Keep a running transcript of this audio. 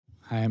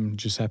I'm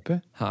Giuseppe.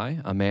 Hi,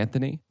 I'm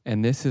Anthony,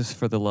 and this is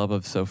For the Love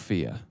of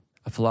Sophia,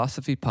 a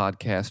philosophy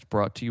podcast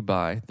brought to you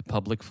by the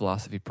Public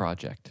Philosophy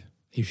Project.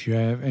 If you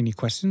have any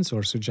questions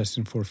or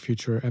suggestions for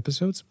future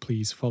episodes,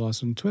 please follow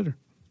us on Twitter.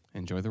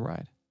 Enjoy the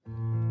ride.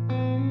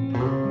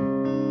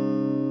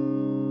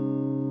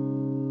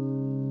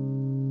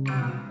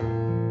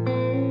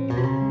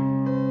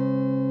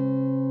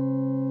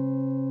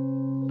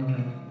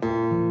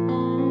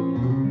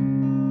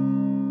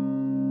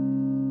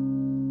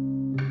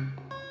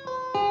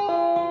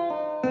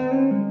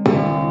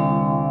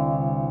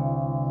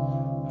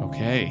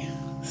 Okay,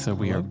 so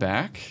we are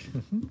back,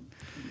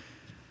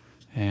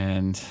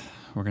 and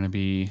we're going to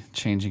be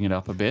changing it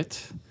up a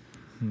bit.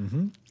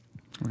 We're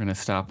going to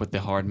stop with the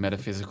hard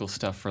metaphysical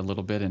stuff for a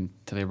little bit, and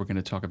today we're going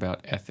to talk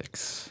about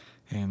ethics.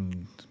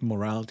 And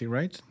morality,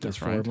 right? That's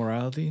Therefore, right.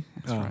 morality,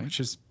 That's right. which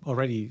is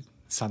already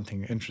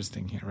something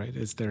interesting here, right?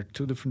 Is there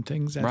two different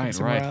things, Right, ethics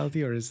and right.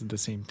 morality, or is it the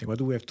same thing? Why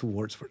do we have two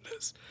words for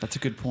this? That's a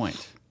good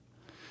point.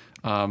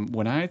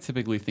 When I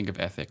typically think of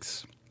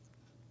ethics,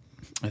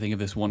 I think of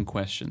this one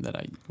question that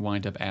I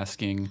wind up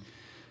asking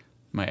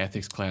my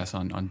ethics class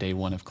on day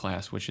one of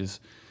class, which is,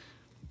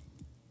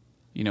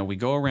 you know, we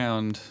go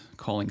around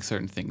calling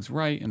certain things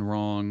right and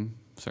wrong,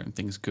 certain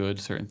things good,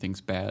 certain things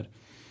bad.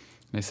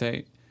 And I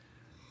say,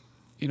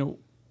 you know,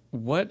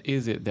 what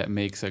is it that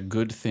makes a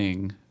good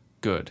thing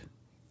good?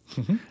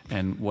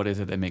 And what is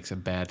it that makes a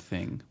bad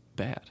thing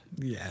bad?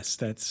 Yes,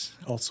 that's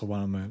also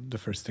one of the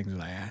first things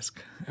that I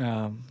ask.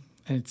 And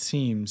it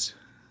seems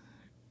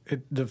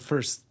the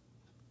first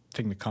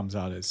thing that comes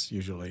out is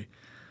usually,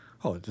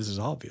 oh, this is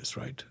obvious,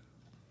 right?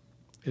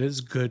 It is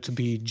good to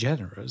be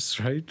generous,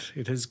 right?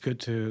 It is good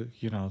to,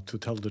 to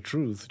tell the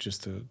truth,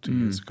 just to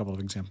use a couple of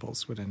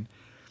examples within.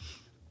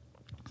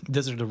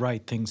 Those are the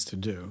right things to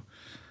do.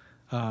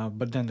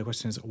 But then the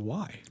question is,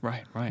 why?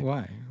 Right, right.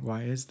 Why?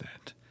 Why is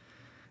that?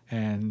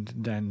 And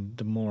then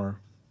the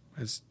more,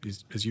 as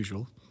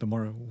usual, the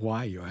more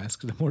why you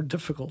ask, the more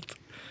difficult.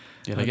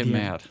 Yeah, they get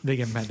mad. They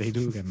get mad. They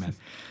do get mad.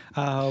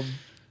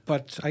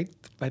 But I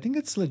think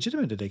it's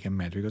legitimate that they get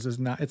mad because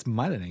it's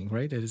maddening,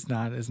 right? It's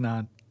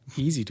not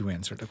easy to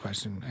answer the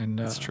question. And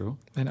That's true.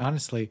 And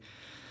honestly,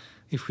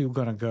 if we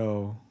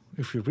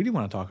really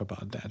want to talk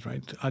about that,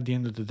 right? At the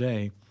end of the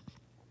day,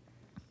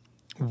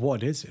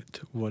 what is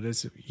it? What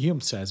is it? Hume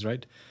says,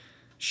 right?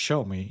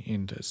 Show me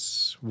in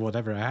this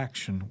whatever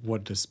action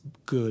what this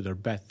good or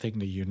bad thing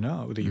that you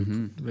know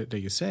that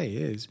you say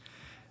is,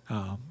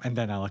 and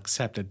then I'll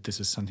accept that this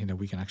is something that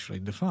we can actually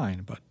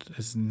define. But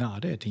it's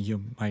not it. The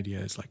Hume idea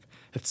is like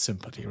it's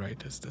sympathy, right?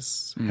 It's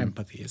this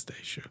empathy is the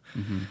issue,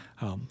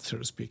 so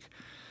to speak.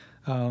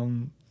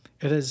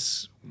 It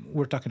is.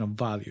 We're talking about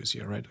values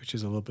here, right? Which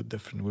is a little bit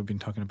different. We've been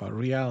talking about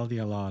reality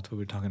a lot. We've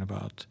been talking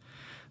about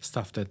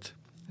stuff that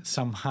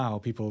somehow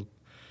people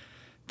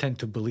tend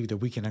to believe that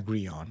we can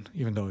agree on,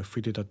 even though if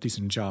we did a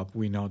decent job,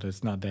 we know that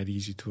it's not that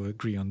easy to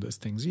agree on those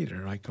things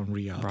either, like on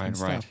reality and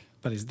stuff. Right.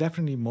 But it's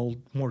definitely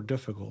more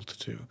difficult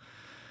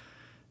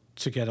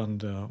to get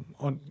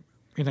in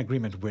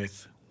agreement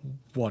with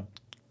what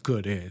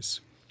good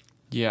is.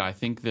 Yeah, I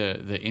think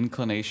the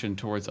inclination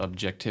towards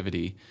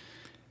objectivity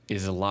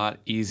is a lot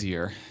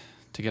easier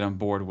to get on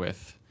board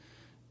with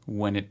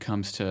when it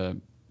comes to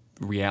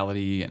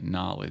reality and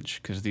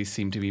knowledge, because these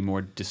seem to be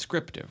more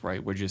descriptive,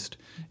 right? We're just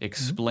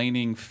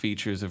explaining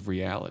features of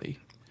reality.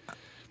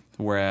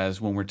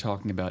 Whereas when we're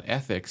talking about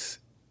ethics,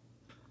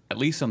 at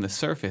least on the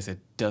surface, it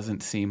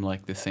doesn't seem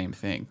like the same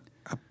thing.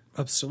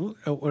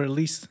 Absolutely. Or at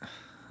least,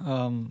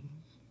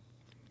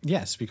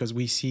 yes, because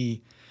we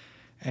see,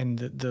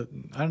 and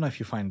I don't know if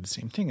you find the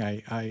same thing.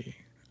 I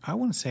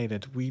want to say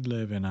that we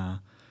live in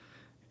a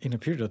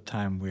period of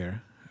time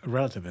where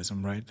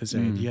relativism, right? This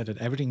idea that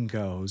everything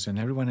goes and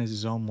everyone has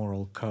his own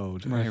moral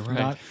code.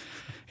 Right.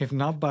 If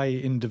not by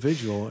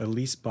individual, at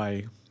least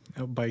by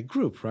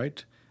group,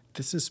 right?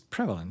 This is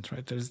prevalent,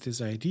 right? There's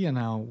this idea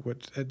now.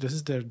 This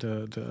is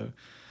the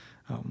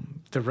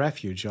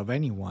refuge of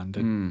anyone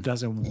that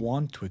doesn't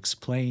want to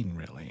explain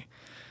really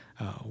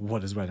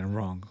what is right and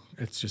wrong.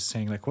 It's just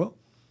saying like, well,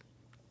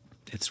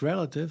 it's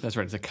relative. That's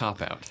right. It's a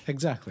cop-out.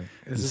 Exactly.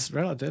 This is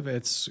relative.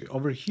 It's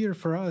over here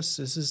for us.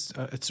 This is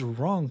it's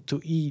wrong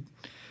to eat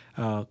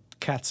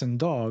cats and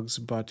dogs,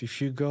 but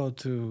if you go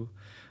to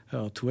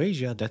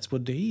Asia, that's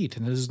what they eat,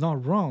 and this is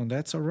not wrong.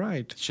 That's all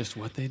right. It's just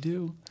what they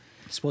do.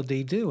 It's what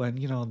they do, and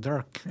there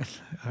are.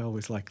 I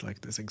always like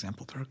this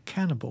example. There are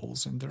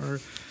cannibals, and there are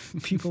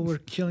people who are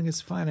killing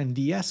is fine, and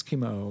the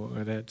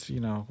Eskimo that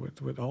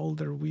with all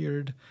their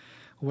weird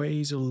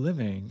ways of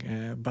living,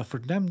 but for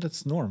them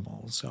that's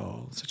normal.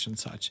 So such and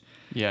such.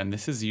 Yeah, and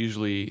this is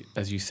usually,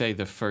 as you say,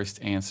 the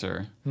first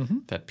answer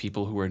that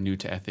people who are new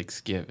to ethics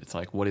give. It's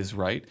like, what is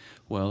right?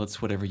 Well,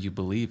 it's whatever you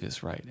believe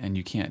is right, and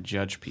you can't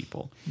judge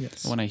people.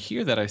 Yes. When I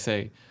hear that, I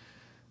say,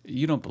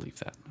 you don't believe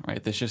that,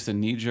 right? That's just a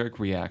knee-jerk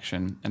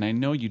reaction, and I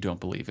know you don't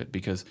believe it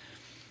because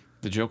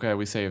the joke I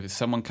always say, if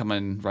someone come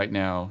in right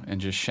now and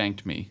just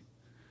shanked me,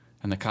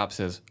 and the cop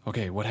says,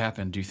 okay, what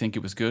happened? Do you think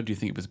it was good? Do you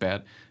think it was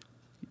bad?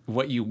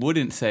 What you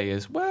wouldn't say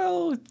is,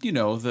 well,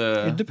 Well, It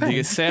the depends.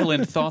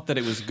 assailant thought that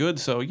it was good,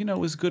 so it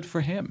was good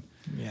for him.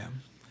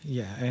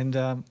 Yeah. And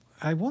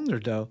I wonder,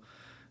 though,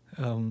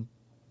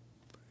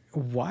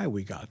 why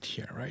we got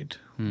here, right?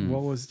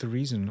 What was the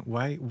reason?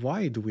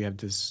 Why do we have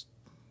this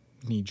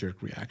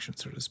knee-jerk reaction,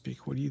 so to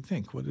speak? What do you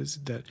think? What is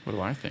it that? What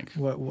do I think?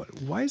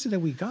 Why is it that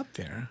we got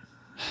there?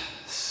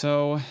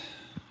 So,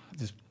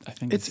 I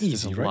think It's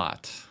easy, there's a right?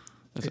 lot.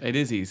 It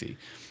is easy.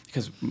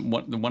 Because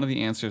one of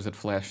the answers that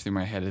flashed through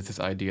my head is this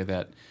idea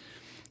that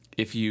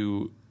if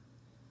you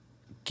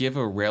give a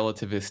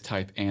relativist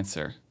type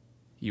answer,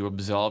 you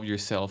absolve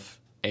yourself,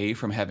 A,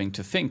 from having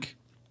to think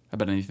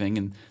about anything,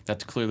 and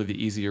that's clearly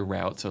the easier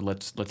route, so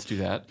let's do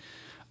that.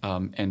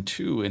 And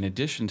two, in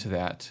addition to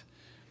that,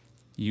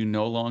 you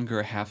no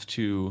longer have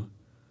to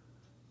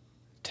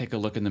take a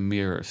look in the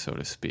mirror, so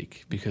to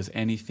speak, because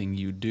anything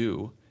you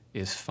do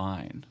is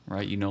fine,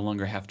 right? You no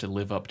longer have to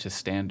live up to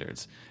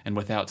standards. And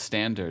without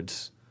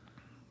standards,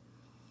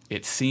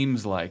 it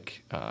seems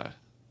like, at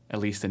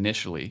least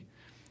initially,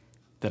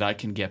 that I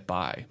can get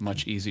by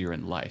much easier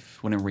in life,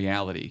 when in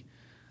reality,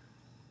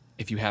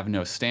 if you have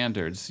no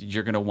standards,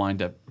 you're going to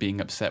wind up being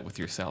upset with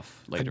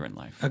yourself later in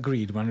life.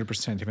 Agreed,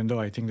 100%. Even though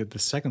I think that the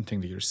second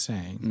thing that you're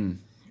saying,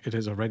 it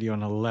is already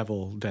on a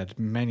level that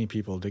many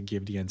people that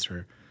give the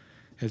answer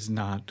is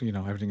not,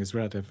 everything is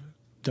relative,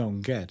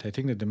 don't get. I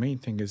think that the main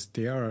thing is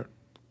they,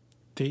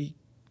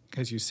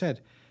 as you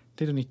said,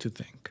 they don't need to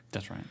think.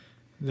 That's right.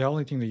 The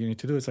only thing that you need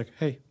to do is like,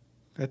 hey,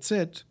 that's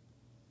it.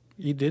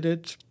 You did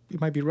it. You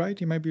might be right.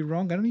 You might be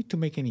wrong. I don't need to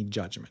make any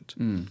judgment.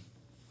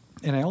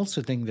 And I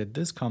also think that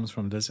this comes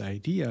from this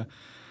idea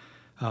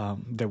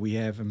that we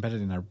have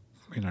embedded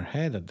in our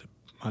head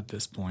at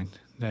this point,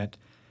 that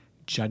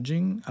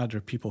judging other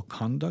people's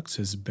conducts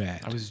is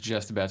bad. I was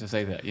just about to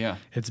say that, yeah.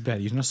 It's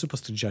bad. You're not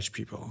supposed to judge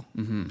people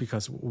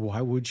because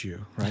why would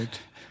you, right?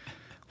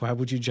 Why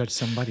would you judge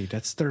somebody?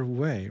 That's their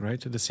way, right?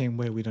 The same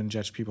way we don't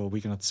judge people. We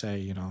cannot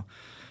say,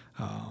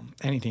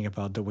 anything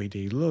about the way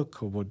they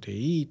look or what they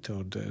eat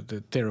or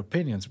their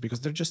opinions, because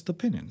they're just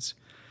opinions.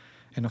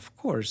 And of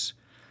course,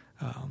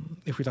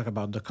 if we talk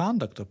about the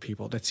conduct of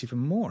people, that's even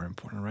more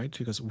important, right?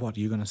 Because what,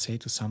 you're going to say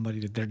to somebody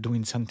that they're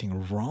doing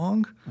something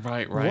wrong?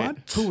 Right. What?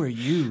 Who are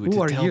you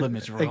to tell them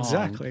it's wrong?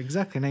 Exactly.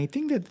 And I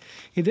think that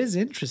it is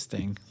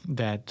interesting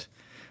that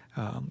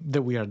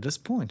we are at this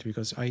point,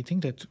 because I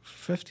think that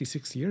 50,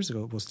 60 years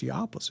ago it was the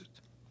opposite.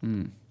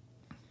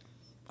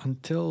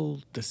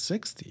 Until the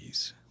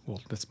 60s. Well,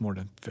 that's more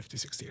than 50,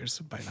 60 years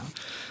by now.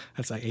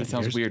 That's like 80 years. That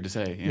sounds weird to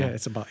say. Yeah,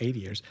 it's about 80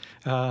 years.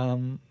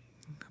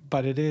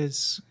 But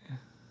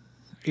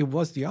it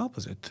was the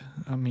opposite.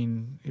 I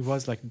mean, it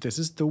was like, this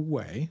is the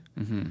way,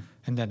 and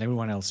then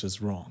everyone else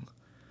is wrong,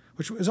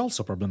 which is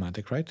also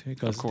problematic, right?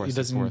 Because it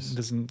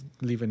doesn't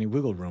leave any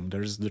wiggle room.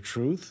 There's the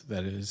truth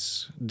that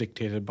is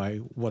dictated by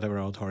whatever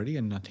authority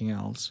and nothing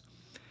else.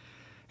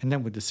 And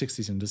then with the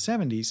 60s and the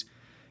 70s,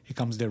 it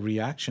comes the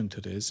reaction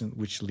to this,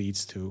 which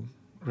leads to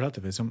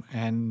relativism.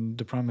 And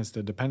the problem is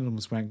that the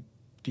pendulums went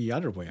the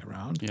other way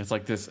around. Yeah, it's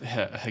like this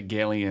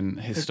Hegelian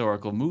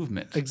historical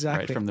movement,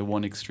 exactly, right, from the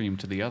one extreme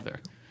to the other.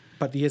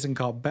 But he hasn't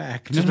got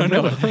back.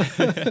 No.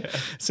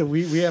 So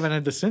we haven't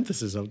had the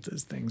synthesis of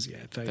these things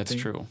yet. I think That's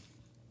true.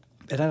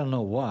 And I don't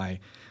know why.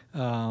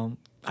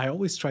 I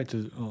always try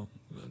to,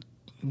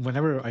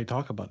 whenever I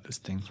talk about these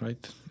things,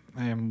 right?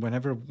 And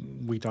whenever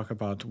we talk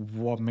about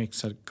what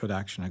makes a good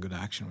action,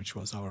 which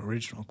was our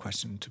original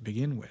question to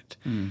begin with,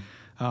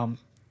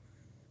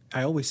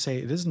 I always say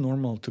it is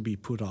normal to be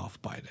put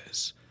off by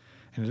this.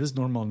 And it is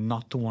normal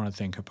not to want to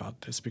think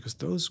about this, because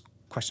those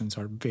questions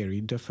are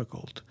very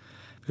difficult.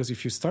 Because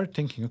if you start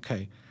thinking,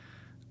 okay,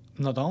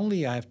 not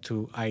only I have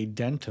to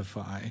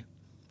identify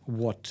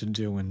what to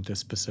do in this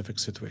specific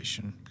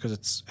situation,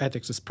 because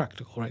ethics is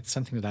practical, right? It's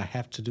something that I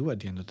have to do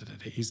at the end of the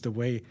day. Is the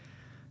way,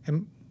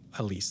 and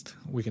at least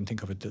we can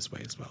think of it this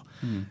way as well.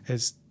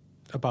 It's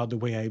about the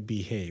way I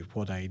behave,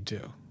 what I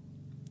do,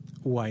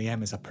 who I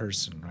am as a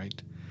person, right?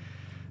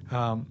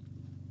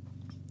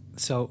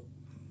 So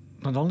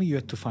not only you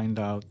have to find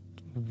out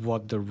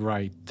what the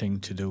right thing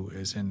to do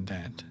is in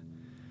that,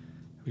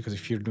 because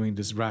if you're doing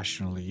this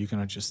rationally, you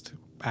cannot just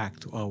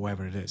act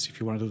however it is. If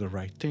you want to do the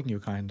right thing, you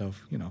kind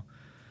of, you want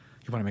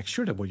to make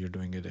sure that what you're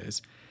doing it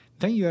is.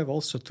 Then you have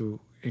also to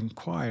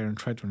inquire and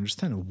try to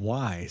understand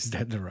why is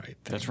that the right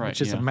thing. That's right,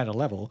 which is a meta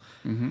level,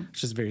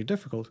 which is very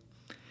difficult.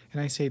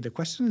 And I say the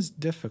question is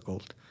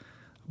difficult,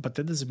 but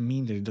that doesn't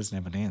mean that it doesn't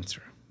have an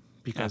answer.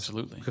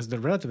 Absolutely. Because the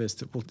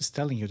relativist is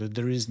telling you that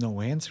there is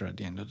no answer at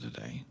the end of the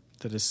day,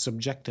 that is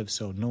subjective,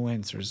 so no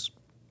answers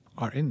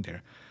are in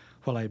there.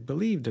 Well, I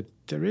believe that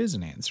there is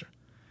an answer.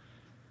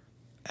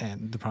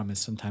 And the problem is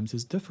sometimes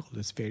it's difficult.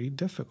 It's very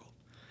difficult.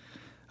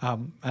 I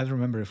don't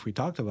remember if we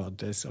talked about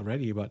this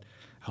already, but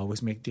I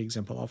always make the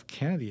example of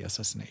Kennedy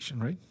assassination,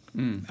 right?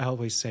 I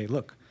always say,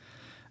 look,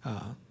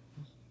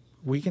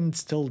 we can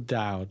still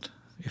doubt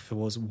if it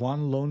was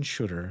one lone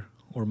shooter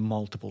or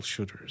multiple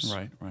shooters.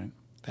 Right.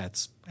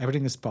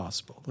 Everything is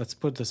possible. Let's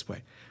put it this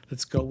way.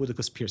 Let's go with the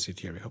conspiracy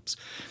theory.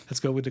 Let's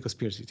go with the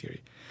conspiracy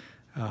theory.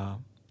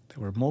 There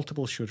were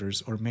multiple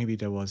shooters, or maybe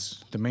there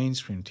was the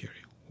mainstream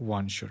theory.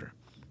 one shooter.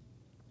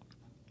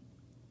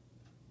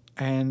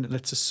 And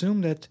let's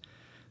assume that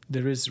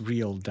there is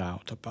real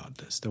doubt about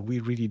this, that we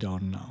really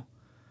don't know.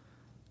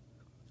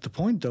 The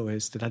point, though,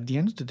 is that at the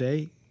end of the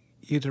day,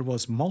 either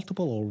was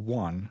multiple or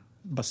one,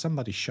 but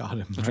somebody shot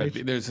him, right?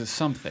 There's a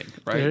something,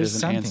 right? There's an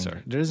something.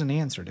 answer. There is an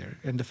answer there.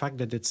 And the fact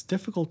that it's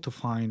difficult to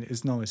find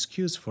is no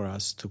excuse for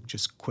us to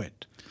just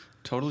quit.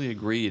 Totally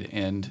agreed.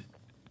 And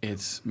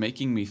it's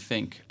making me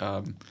think,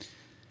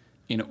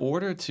 in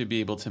order to be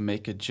able to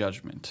make a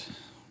judgment,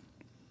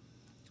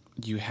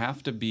 you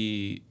have to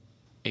be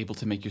able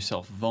to make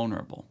yourself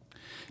vulnerable.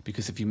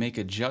 Because if you make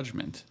a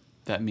judgment,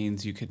 that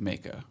means you could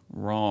make a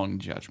wrong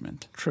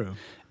judgment. True.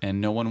 And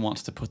no one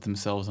wants to put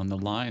themselves on the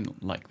line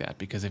like that,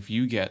 because if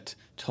you get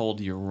told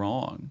you're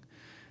wrong,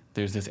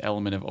 there's this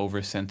element of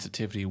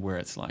oversensitivity where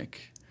it's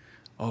like,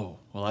 oh,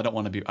 well, I don't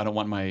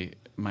want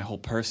my whole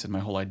person, my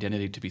whole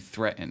identity to be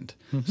threatened.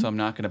 So I'm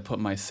not going to put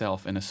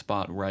myself in a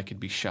spot where I could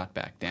be shot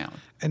back down.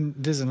 And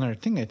there's another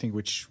thing, I think,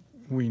 which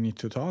we need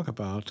to talk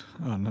about,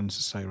 not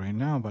necessarily right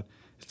now, but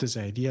it's this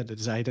idea, that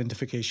this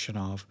identification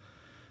of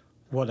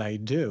what I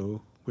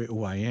do with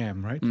who I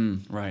am, right?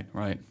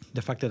 Right.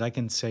 The fact that I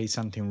can say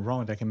something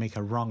wrong, that I can make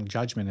a wrong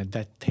judgment, and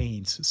that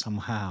taints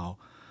somehow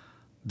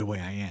the way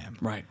I am.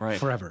 Right.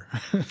 Forever.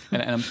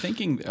 and I'm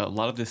thinking a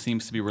lot of this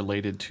seems to be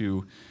related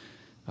to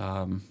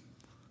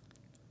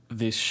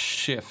this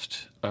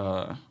shift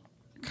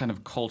kind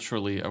of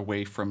culturally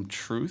away from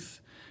truth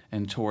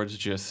and towards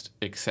just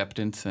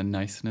acceptance and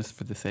niceness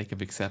for the sake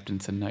of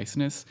acceptance and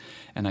niceness.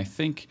 And I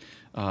think,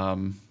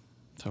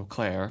 so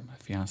Claire, my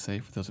fiance,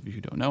 for those of you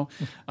who don't know,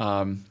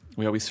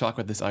 we always talk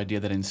about this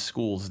idea that in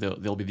schools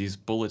there'll be these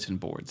bulletin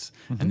boards,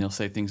 and they'll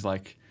say things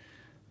like,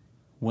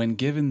 when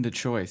given the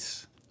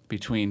choice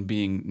between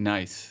being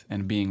nice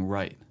and being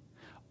right,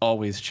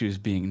 always choose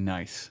being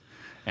nice.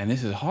 And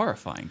this is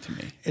horrifying to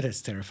me. It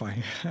is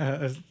terrifying.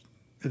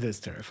 It is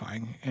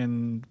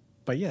terrifying.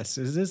 But yes,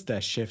 it is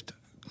that shift.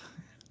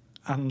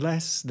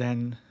 Unless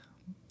then,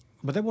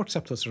 but that works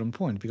up to a certain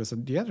point, because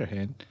on the other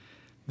hand,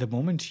 the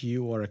moment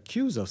you are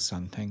accused of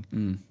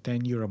something,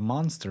 then you're a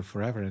monster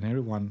forever and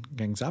everyone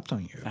gangs up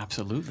on you.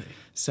 Absolutely.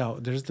 So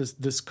there's this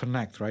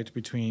disconnect, right,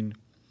 between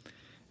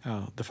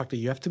the fact that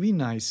you have to be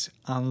nice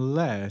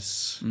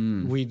unless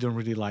we don't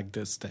really like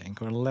this thing,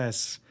 or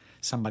unless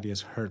somebody has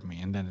hurt me,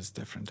 and then it's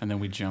different. And then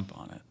we jump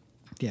on it.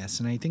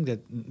 Yes, and I think that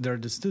there are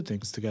these two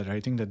things together.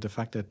 I think that the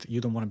fact that you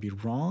don't want to be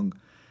wrong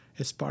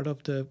is part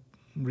of the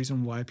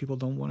reason why people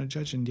don't want to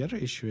judge. And the other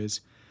issue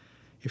is,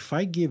 if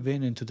I give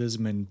in into this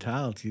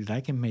mentality that I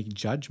can make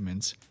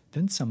judgments,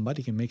 then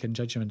somebody can make a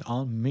judgment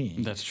on me.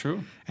 That's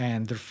true.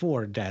 And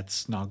therefore,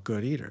 that's not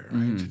good either,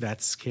 right?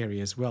 That's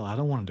scary as well. I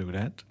don't want to do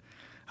that.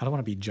 I don't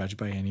want to be judged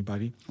by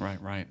anybody.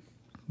 Right.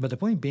 But the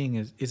point being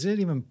is it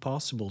even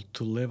possible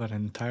to live an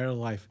entire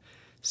life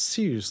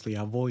seriously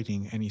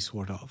avoiding any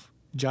sort of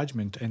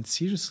judgment and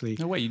seriously...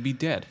 No way, you'd be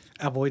dead.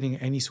 ...avoiding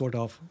any sort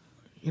of,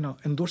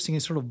 endorsing any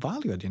sort of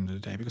value at the end of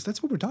the day? Because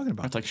that's what we're talking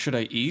about. It's like, should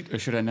I eat or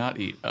should I not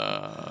eat?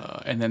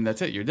 And then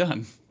that's it, you're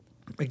done.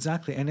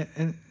 Exactly. And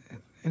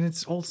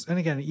it's also... And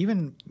again,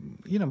 even,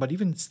 but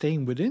even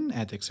staying within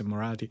ethics and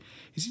morality,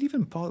 is it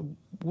even...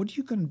 What are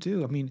you going to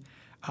do? I mean,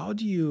 how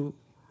do you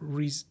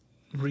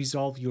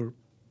resolve your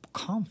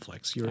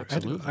conflicts?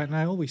 Absolutely. And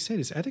I always say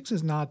this, ethics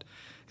is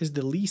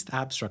the least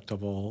abstract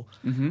of all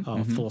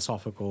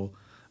philosophical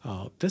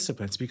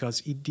disciplines,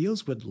 because it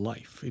deals with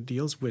life. It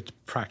deals with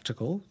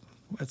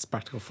it's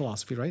practical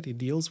philosophy, right? It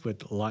deals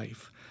with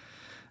life.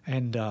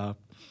 And I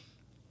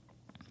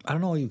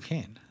don't know how you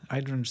can. I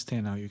don't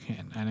understand how you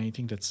can. And I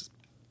think that's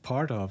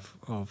part of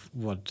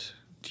what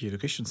the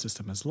education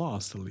system has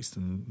lost, at least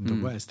in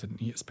the West, and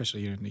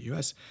especially here in the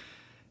U.S.,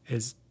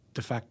 is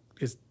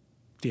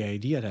the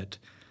idea that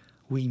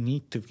we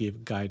need to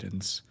give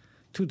guidance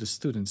to the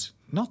students,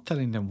 not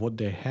telling them what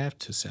they have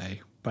to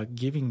say, but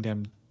giving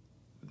them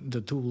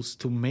the tools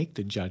to make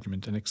the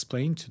judgment and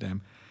explain to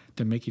them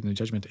that making the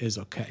judgment is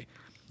okay.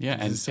 Yeah,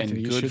 and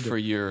good for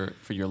your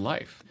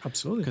life.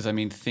 Absolutely. Because I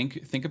mean,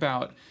 think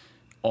about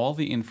all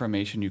the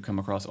information you come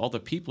across, all the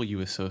people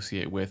you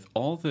associate with,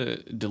 all the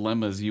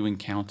dilemmas you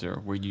encounter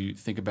where you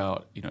think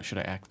about, should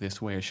I act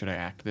this way or should I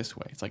act this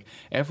way? It's like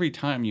every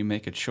time you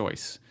make a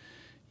choice,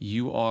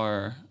 you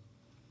are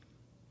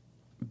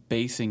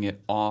basing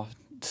it off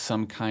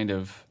some kind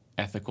of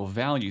ethical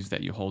values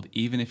that you hold,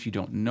 even if you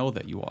don't know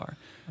that you are.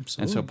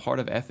 Absolutely. And so part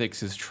of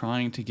ethics is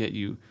trying to get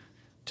you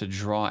to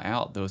draw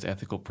out those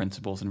ethical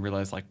principles and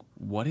realize, like,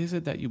 what is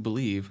it that you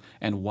believe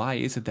and why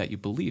is it that you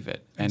believe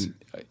it? And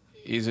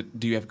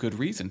do you have good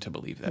reason to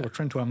believe that? We're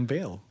trying to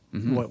unveil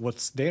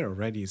what's there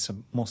already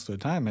most of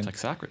the time. And it's like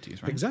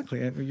Socrates, right?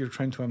 Exactly. And you're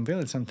trying to unveil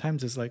it.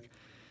 Sometimes it's like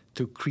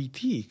to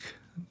critique,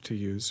 to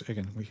use,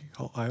 again,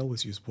 I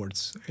always use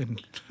words in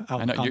our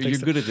context. I know, you're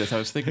good at this. I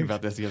was thinking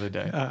about this the other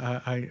day.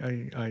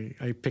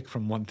 I pick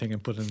from one thing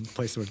and put it in a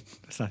place where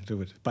it's not to do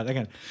with it. But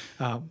again,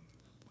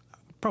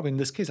 probably in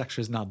this case,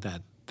 actually, it's not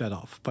that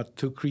off. But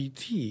to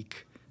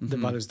critique the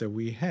values that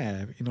we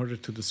have in order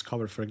to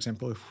discover, for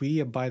example, if we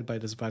abide by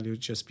this value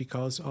just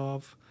because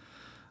of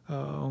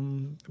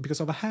because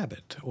of a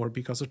habit or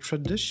because of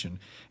tradition.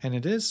 And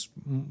it is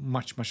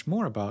much, much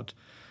more about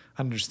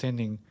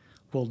understanding,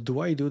 well, do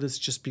I do this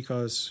just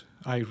because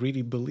I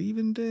really believe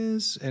in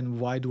this? And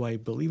why do I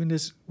believe in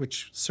this?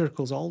 Which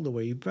circles all the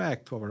way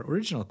back to our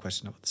original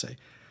question, I would say.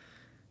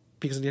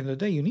 Because at the end of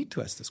the day, you need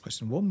to ask this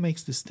question. What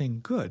makes this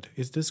thing good?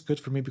 Is this good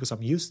for me because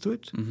I'm used to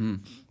it? Mm-hmm.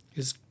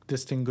 Is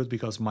this thing good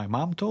because my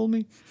mom told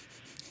me?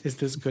 Is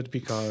this good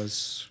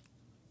because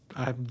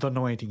I don't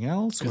know anything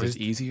else? Because it's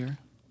easier?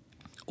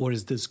 Or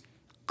is this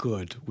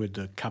good with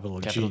the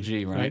capital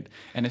G, right?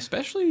 And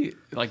especially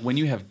like when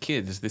you have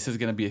kids, this is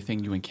going to be a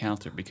thing you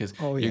encounter because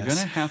you're going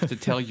to have to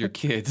tell your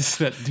kids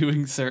that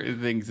doing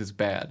certain things is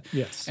bad.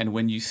 Yes. And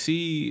when you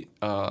see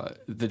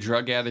the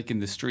drug addict in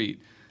the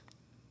street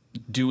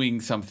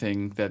doing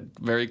something that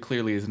very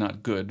clearly is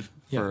not good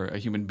for a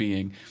human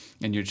being,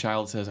 and your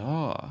child says,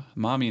 "Oh,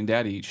 mommy and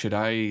daddy, should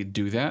I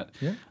do that?"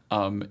 Yeah.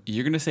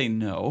 You're going to say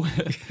no,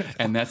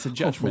 and that's a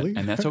judgment, Hopefully.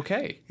 and that's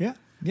okay.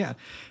 Yeah.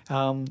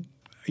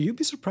 You'd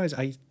be surprised.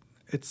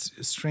 It's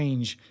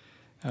strange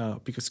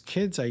because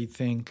kids, I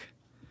think,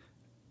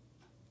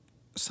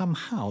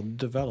 somehow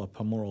develop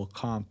a moral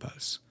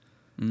compass.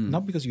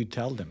 Not because you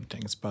tell them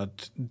things,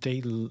 but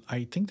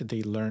I think that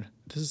they learn.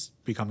 This is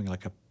becoming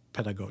like a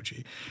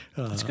pedagogy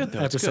It's good, though.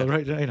 episode,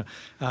 It's good. right? I know.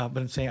 But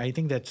I'm saying I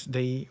think that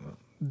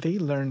they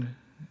learn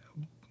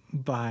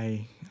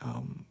by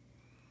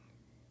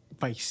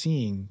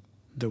seeing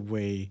the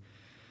way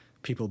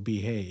people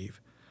behave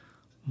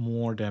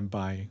more than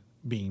by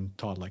being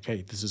taught like,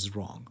 hey, this is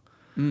wrong.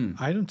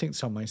 I don't think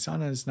so. My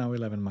son is now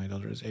 11, my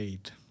daughter is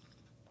 8.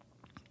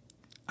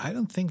 I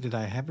don't think that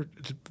I have,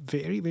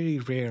 very, very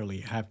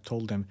rarely have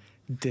told them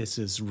this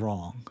is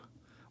wrong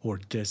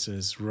or this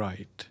is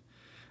right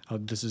or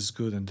this is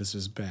good and this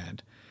is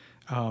bad.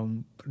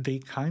 They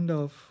kind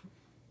of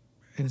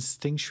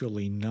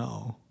instinctually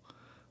know.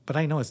 But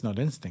I know it's not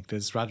instinct.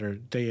 It's rather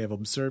they have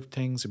observed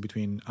things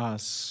between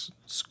us,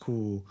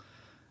 school,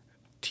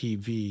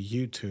 TV,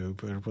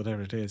 YouTube, or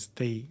whatever it is.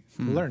 They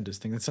learn this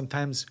thing. And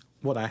sometimes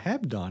what I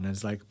have done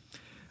is like,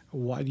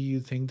 why do you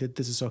think that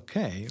this is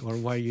okay? Or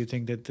why do you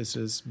think that this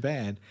is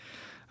bad?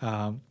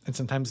 And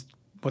sometimes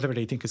whatever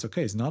they think is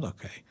okay is not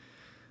okay.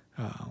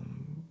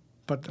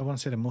 But I want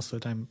to say that most of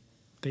the time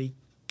they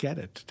get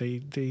it.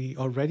 They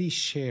already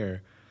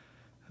share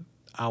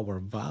our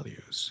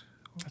values.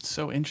 That's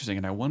so interesting,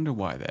 and I wonder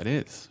why that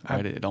is.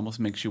 Right? It almost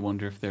makes you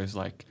wonder if there's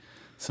like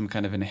some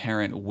kind of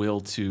inherent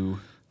will to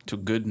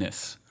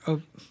goodness.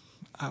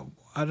 I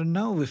don't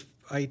know if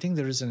I think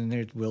there is an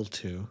inherent will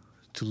to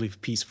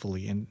live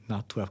peacefully and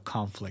not to have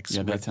conflicts.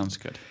 Yeah, that sounds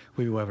good.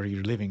 With whoever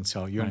you're living,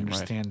 so you Right,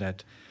 understand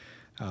that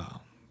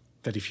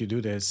if you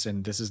do this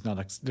and this is not,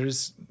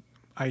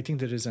 I think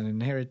there is an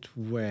inherent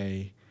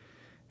way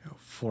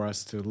for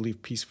us to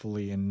live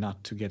peacefully and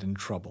not to get in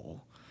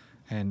trouble,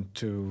 and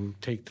to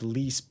take the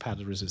least path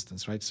of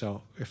resistance, right?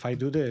 So if I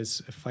do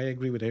this, if I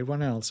agree with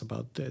everyone else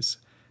about this,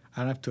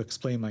 I don't have to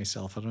explain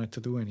myself. I don't have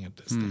to do any of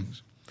these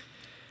things.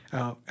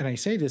 And I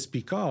say this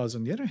because,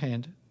 on the other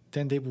hand,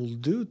 then they will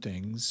do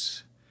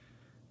things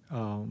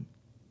when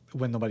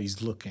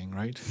nobody's looking,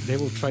 right? They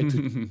will try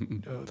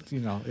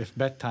to, if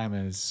bedtime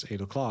is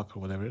 8 o'clock or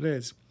whatever it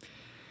is,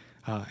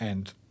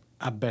 and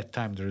at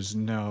bedtime there's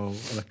no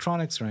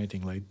electronics or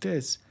anything like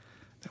this,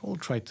 they will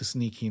try to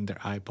sneak in their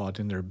iPod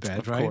in their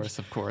bed, right?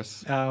 Of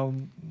course.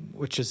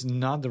 Which is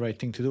not the right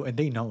thing to do, and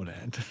they know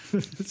that.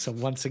 So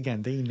once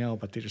again, they know,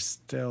 but there's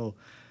still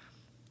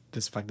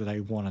this fact that I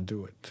want to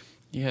do it.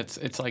 Yeah,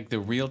 it's like the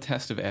real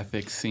test of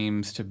ethics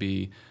seems to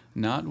be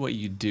not what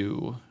you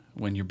do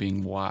when you're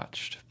being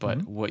watched,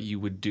 but what you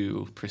would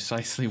do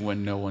precisely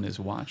when no one is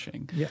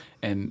watching. Yeah.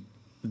 And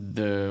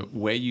the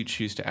way you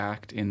choose to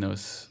act in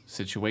those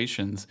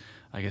situations,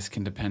 I guess,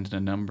 can depend on a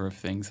number of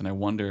things. And I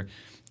wonder,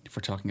 if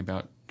we're talking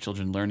about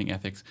children learning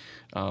ethics,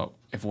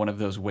 if one of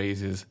those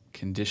ways is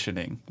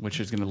conditioning, which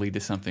is going to lead to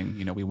something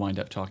we wind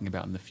up talking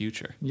about in the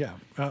future. Yeah,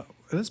 it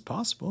is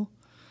possible.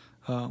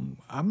 I'm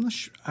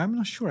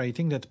not sure. I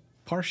think that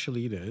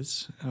partially it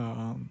is,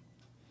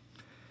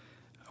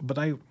 but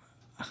I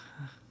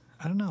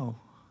don't know.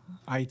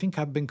 I think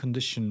I've been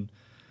conditioned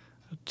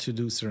to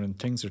do certain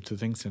things or to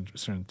think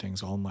certain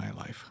things all my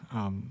life.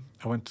 I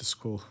went to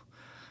school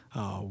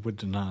with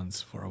the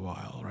nuns for a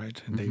while, right?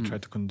 And they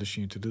tried to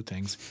condition you to do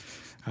things.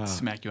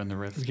 Smack you on the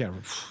wrist. Yeah.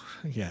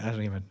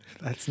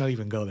 Let's not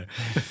even go there.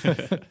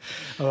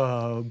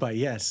 But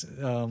yes,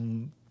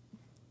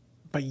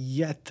 but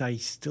yet I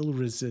still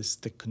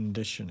resist the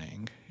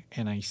conditioning,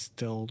 and I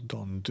still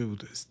don't do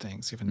these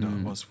things, even though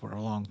it was for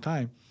a long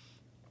time.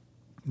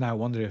 Now I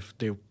wonder if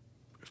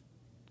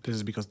this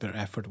is because their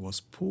effort was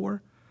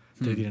poor,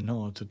 they didn't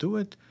know how to do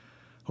it,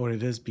 or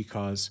it is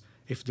because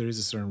if there is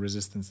a certain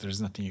resistance,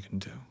 there's nothing you can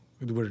do.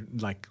 We're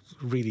like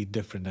really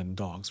different than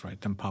dogs, right?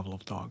 Than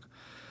Pavlov dog,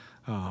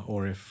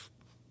 or if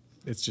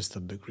it's just a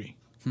degree,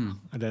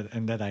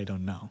 and that I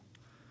don't know.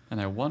 And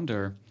I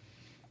wonder,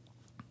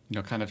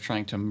 kind of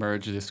trying to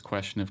merge this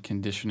question of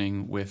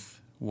conditioning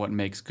with what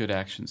makes good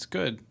actions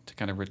good, to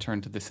kind of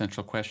return to the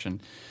central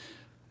question.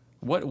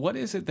 What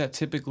is it that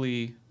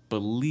typically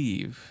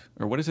believe,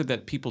 or what is it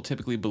that people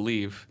typically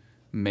believe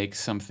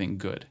makes something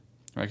good?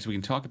 Right? Because we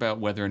can talk about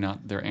whether or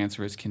not their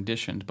answer is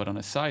conditioned, but on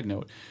a side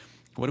note,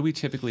 what do we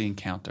typically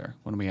encounter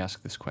when we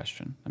ask this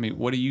question? I mean,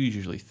 what do you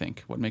usually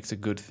think? What makes a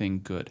good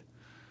thing good?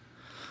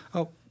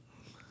 Oh,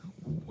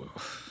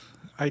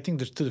 I think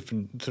there's two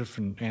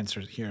different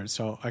answers here.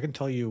 So I can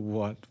tell you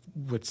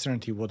with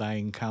certainty what I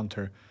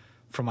encounter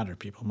from other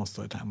people most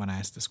of the time when I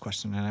ask this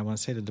question. And I want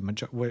to say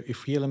that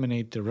if we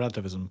eliminate the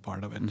relativism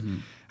part of it,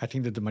 I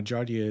think that the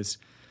majority is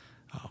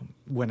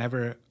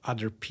whenever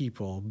other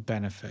people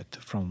benefit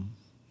from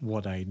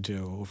what I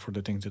do or for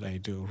the things that I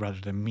do rather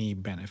than me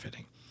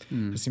benefiting.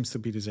 There seems to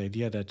be this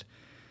idea that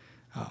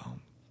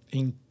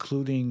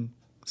including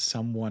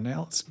someone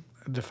else,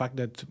 the fact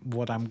that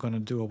what I'm going to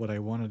do or what I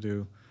want to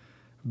do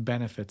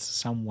benefits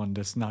someone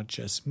that's not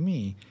just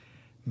me,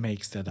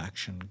 makes that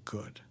action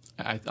good.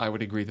 I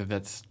would agree that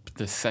that's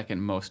the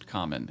second most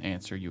common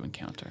answer you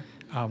encounter.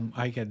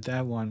 I get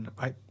that one.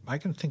 I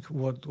can think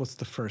what's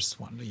the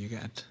first one that you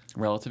get?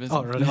 Relativism?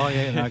 Oh, really? Oh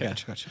yeah, no, I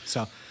gotcha.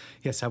 So,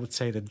 yes, I would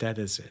say that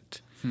is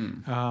it,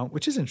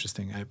 which is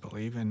interesting, I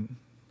believe, and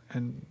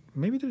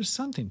maybe there's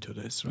something to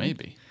this, right?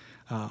 Maybe.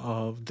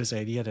 Of this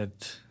idea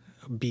that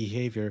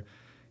behavior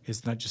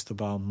is not just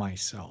about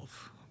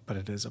myself, but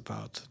it is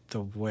about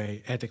the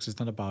way ethics is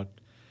not about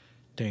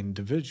the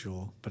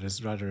individual, but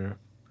it's rather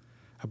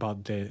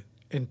about the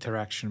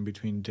interaction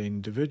between the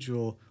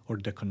individual or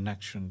the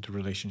connection, the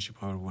relationship,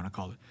 however we want to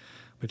call it,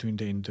 between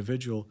the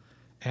individual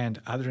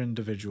and other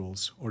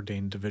individuals or the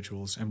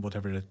individuals and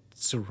whatever that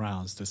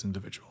surrounds this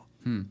individual.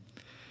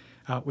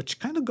 Which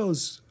kind of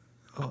goes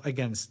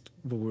against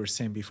what we were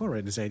saying before,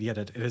 right? This idea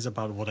that it is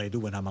about what I do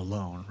when I'm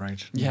alone,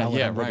 right? Yeah, Not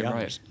when I'm with the right.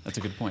 others. That's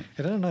a good point.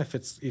 And I don't know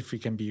if we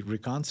can be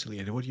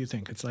reconciliated. What do you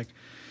think? It's like,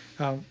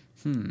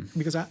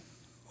 because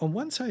on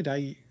one side,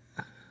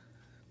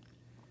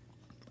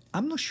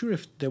 I'm not sure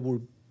if there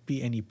would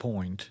be any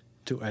point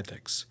to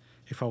ethics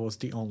if I was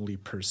the only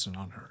person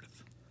on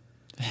Earth.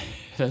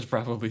 That's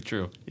probably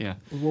true. Yeah.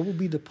 What would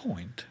be the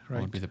point, right?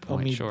 What would be the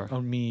point? Sure.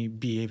 On me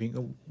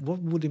behaving. What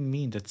would it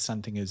mean that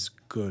something is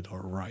good or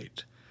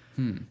right?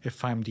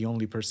 If I'm the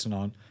only person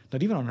on,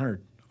 not even on Earth,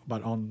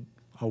 but on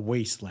a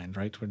wasteland,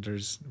 right, where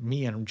there's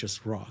me and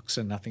just rocks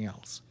and nothing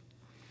else.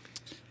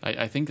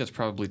 I think that's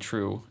probably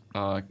true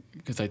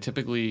because I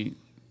typically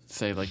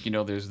say, like,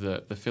 there's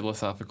the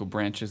philosophical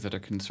branches that are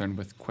concerned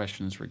with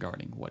questions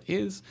regarding what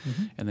is,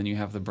 and then you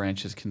have the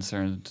branches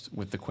concerned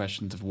with the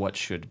questions of what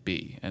should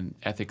be. And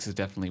ethics is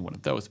definitely one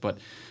of those. But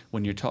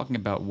when you're talking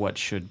about what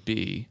should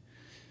be,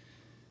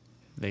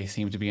 they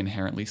seem to be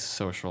inherently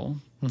social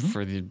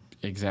for the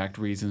exact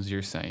reasons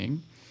you're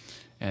saying.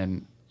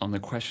 And on the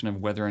question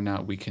of whether or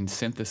not we can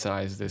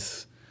synthesize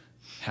this,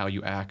 how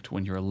you act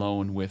when you're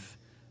alone with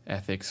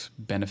ethics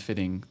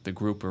benefiting the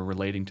group or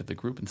relating to the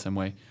group in some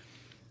way,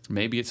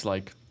 maybe it's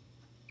like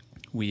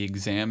we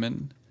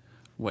examine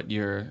what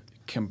your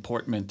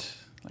comportment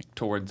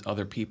towards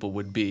other people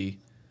would be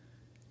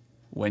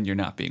when you're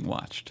not being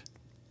watched.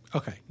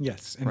 Okay,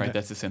 yes. And right,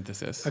 that's the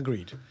synthesis.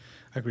 Agreed,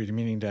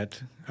 meaning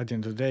that at the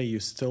end of the day, you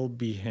still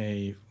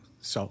behave,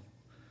 so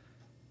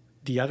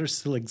the others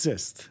still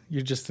exist.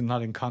 You're just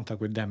not in contact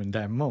with them in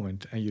that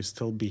moment, and you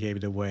still behave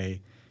the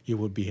way you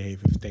would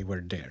behave if they were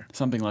there.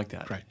 Something like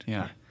that. Right.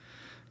 Yeah. Right.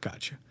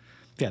 Gotcha.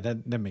 Yeah,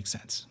 that makes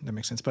sense.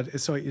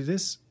 But so is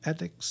this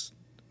ethics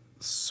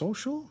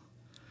social?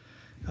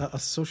 A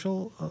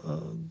social?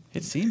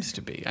 It seems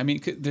to be. I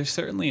mean, there's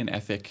certainly an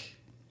ethic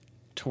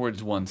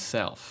towards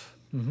oneself,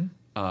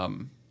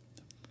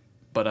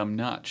 but I'm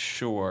not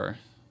sure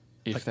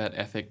if that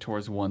ethic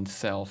towards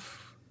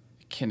oneself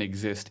can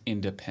exist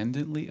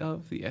independently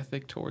of the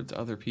ethic towards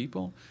other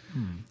people.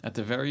 At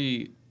the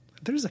very...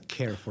 There's a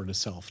care for the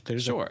self.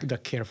 There's the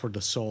care for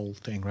the soul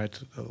thing, right?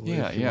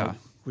 Yeah.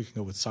 We can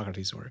go with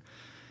Socrates, or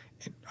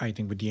I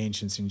think with the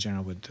ancients in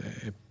general, with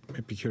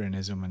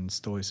Epicureanism and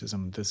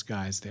Stoicism, this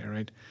guy's there,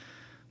 right?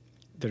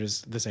 There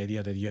is this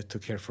idea that you have to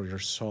care for your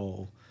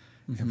soul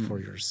and for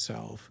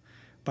yourself.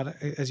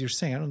 But as you're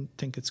saying, I don't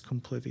think it's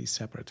completely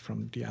separate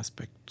from the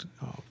aspect,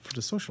 for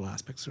the social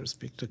aspect, so to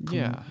speak.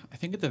 Yeah, I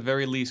think at the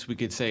very least we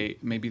could say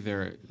maybe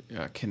they're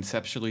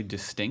conceptually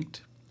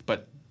distinct,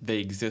 but they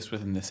exist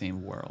within the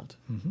same world,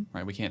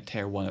 right? We can't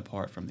tear one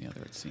apart from the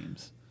other, it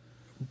seems.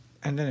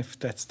 And then if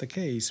that's the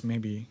case,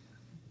 maybe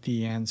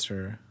the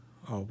answer,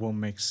 what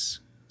makes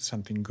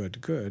something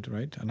good,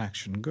 right? An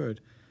action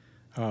good,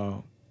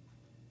 what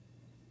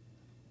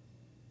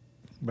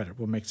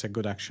makes a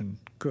good action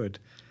good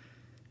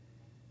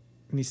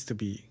needs to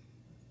be,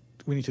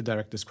 we need to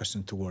direct this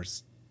question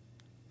towards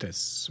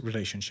this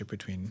relationship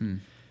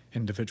between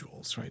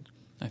individuals, right?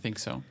 I think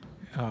so.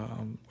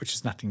 Which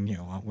is nothing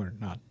new. We're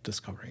not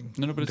discovering.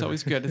 No, but it's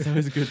always good. It's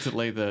always good to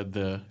lay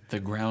the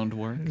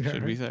groundwork,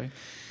 should we say?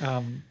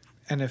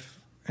 And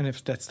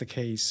if that's the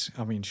case,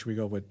 I mean, should we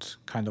go with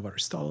kind of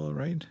Aristotle,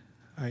 right?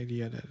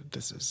 Idea that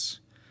this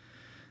is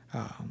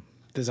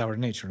our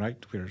nature,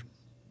 right? We're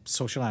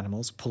social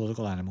animals,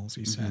 political animals,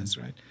 he says,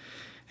 right?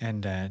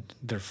 And that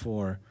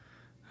therefore,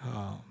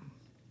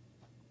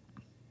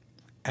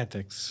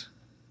 ethics,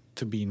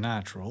 to be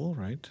natural,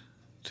 right?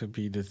 To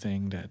be the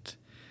thing that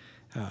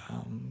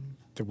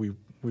that we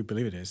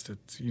believe it is.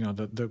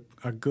 That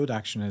a good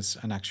action is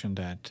an action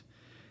that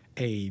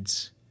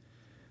aids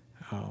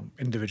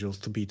individuals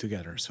to be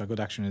together. So a good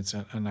action is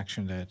an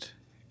action that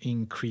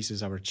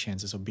increases our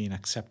chances of being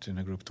accepted in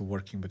a group, to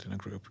working within a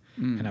group.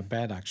 And a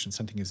bad action,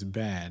 something is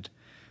bad,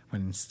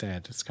 when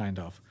instead it's kind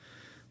of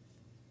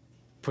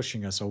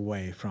pushing us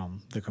away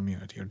from the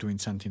community or doing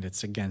something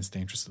that's against the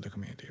interest of the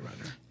community,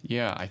 rather.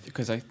 Yeah,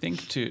 because I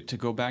think to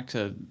go back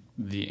to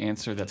the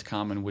answer that's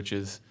common, which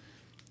is,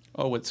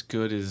 oh, what's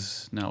good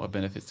is not what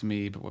benefits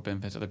me, but what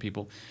benefits other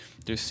people.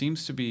 There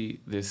seems to be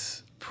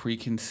this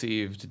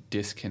preconceived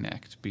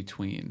disconnect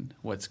between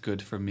what's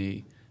good for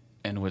me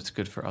and what's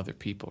good for other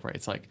people, right?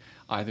 It's like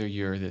either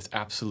you're this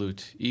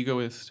absolute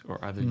egoist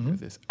or either you're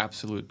this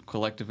absolute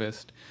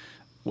collectivist,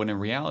 when in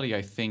reality,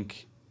 I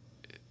think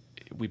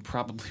we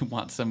probably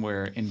want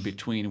somewhere in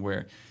between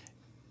where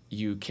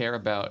you care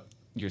about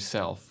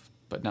yourself,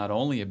 but not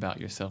only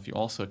about yourself, you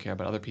also care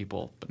about other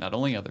people, but not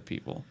only other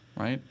people,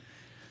 right?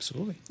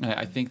 Absolutely. And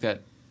I think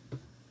that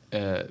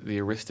the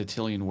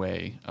Aristotelian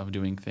way of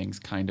doing things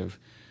kind of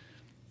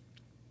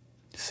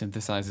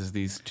synthesizes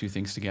these two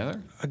things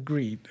together.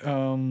 Agreed.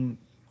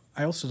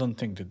 I also don't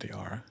think that they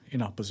are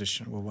in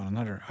opposition with one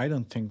another. I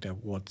think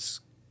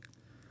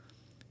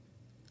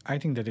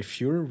that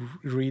if you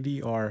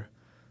really are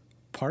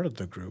part of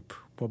the group,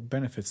 what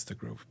benefits the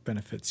group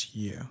benefits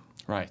you.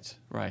 Right.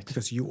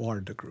 Because you are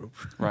the group.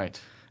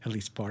 Right. At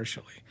least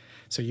partially.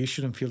 So you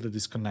shouldn't feel the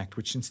disconnect,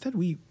 which instead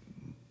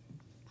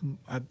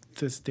at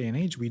this day and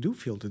age, we do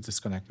feel the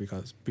disconnect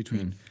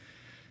between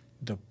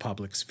the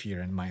public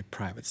sphere and my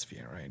private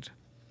sphere, right?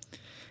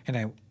 And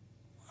I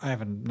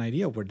have an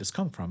idea where this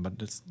comes from, but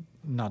it's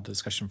not the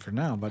discussion for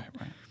now. But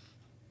Right.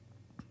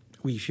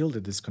 we feel the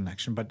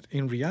disconnection. But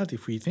in reality,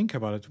 if we think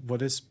about it,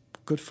 what is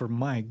good for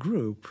my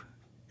group,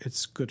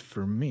 it's good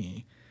for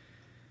me.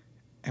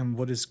 And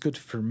what is good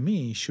for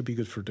me should be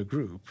good for the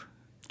group.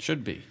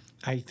 Should be.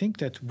 I think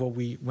that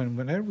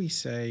whenever we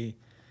feel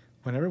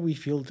whenever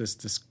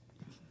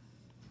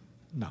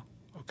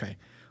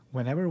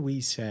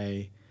we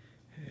say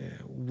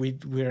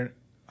we're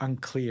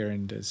unclear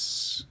in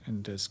this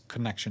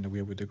connection that we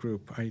have with the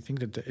group, I think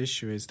that the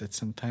issue is that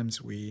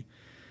sometimes we're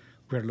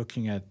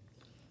looking at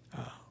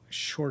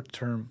short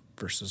term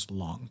versus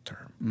long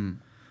term.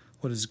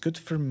 What is good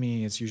for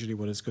me is usually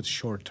what is good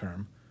short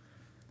term,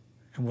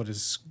 and what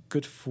is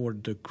good for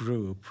the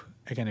group,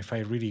 again, if I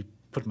really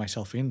put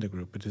myself in the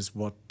group, it is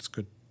what's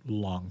good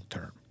long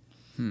term.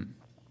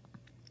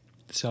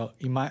 So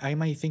I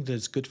might think that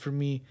it's good for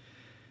me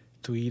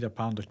to eat a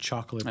pound of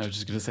chocolate. I was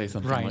just going to say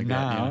something right like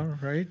now, that.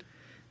 Yeah. right?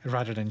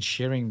 Rather than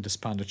sharing this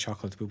pound of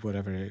chocolate with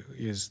whatever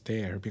is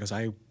there, because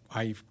I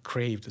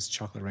crave this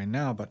chocolate right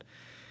now, but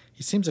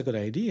it seems a good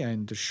idea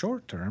in the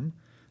short term.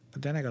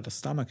 But then I got a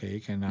stomach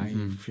ache and I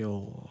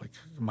feel like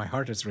my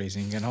heart is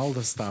racing and all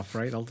this stuff,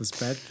 right? All these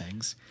bad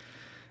things.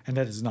 And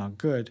that is not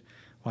good.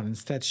 While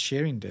instead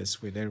sharing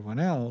this with everyone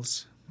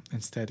else,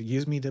 instead it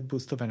gives me the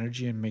boost of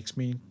energy and makes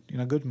me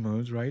in a good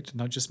mood, right?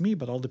 Not just me,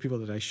 but all the people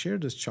that I share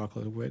this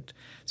chocolate with.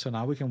 So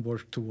now we can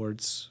work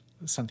towards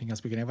something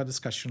else. We can have a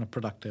discussion of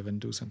productive and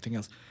do something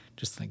else.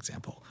 Just an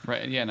example.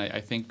 Right. Yeah, and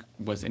I think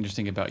what's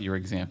interesting about your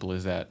example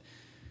is that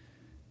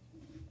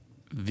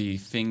the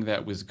thing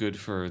that was good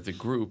for the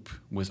group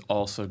was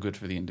also good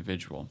for the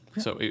individual.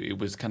 Yeah. So it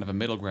was kind of a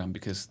middle ground,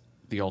 because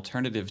the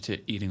alternative to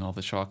eating all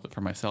the chocolate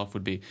for myself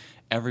would be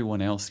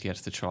everyone else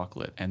gets the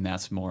chocolate, and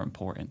that's more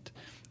important.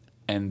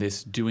 And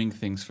this doing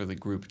things for the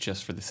group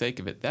just for the sake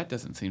of it, that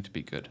doesn't seem to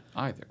be good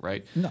either,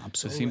 right? No,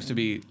 absolutely. It seems to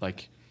be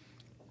like,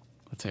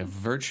 let's say, a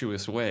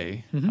virtuous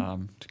way,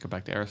 to go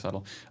back to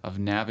Aristotle, of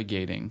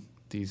navigating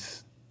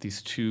these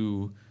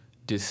two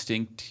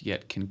distinct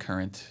yet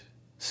concurrent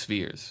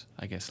spheres,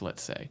 I guess,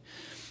 let's say.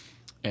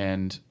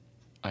 And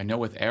I know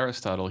with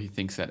Aristotle, he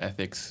thinks that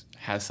ethics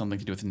has something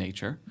to do with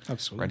nature.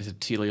 Absolutely. Right? It's a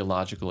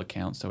teleological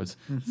account, so it's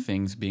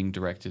things being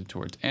directed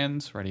towards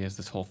ends, right? He has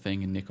this whole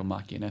thing in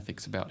Nicomachean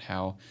Ethics about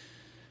how,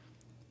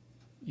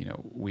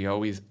 we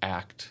always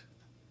act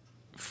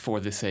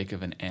for the sake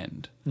of an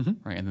end,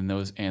 right? And then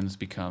those ends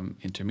become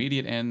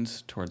intermediate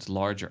ends towards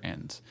larger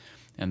ends.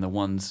 And the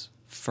ones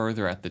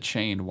further at the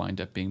chain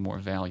wind up being more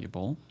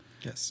valuable.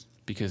 Yes.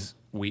 Because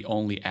we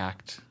only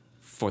act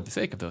for the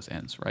sake of those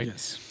ends, right?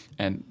 Yes.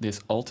 And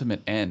this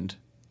ultimate end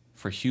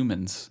for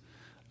humans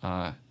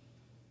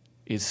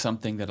is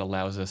something that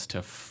allows us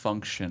to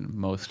function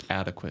most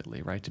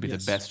adequately, right? To be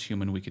the best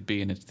human we could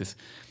be. And it's this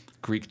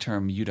Greek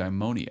term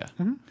eudaimonia.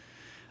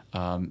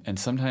 And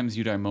sometimes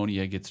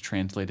eudaimonia gets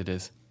translated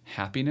as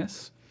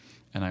happiness.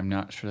 And I'm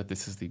not sure that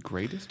this is the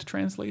greatest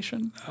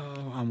translation.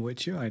 I'm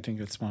with you. I think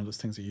it's one of those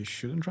things that you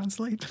shouldn't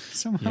translate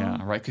somehow.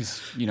 Yeah, right?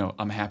 Because,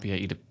 I'm happy I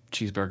eat a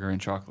cheeseburger and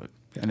chocolate.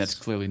 Yes. And that's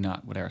clearly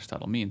not what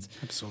Aristotle means.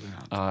 Absolutely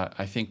not.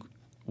 I think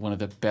one of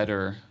the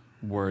better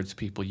words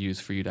people use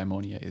for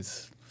eudaimonia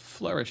is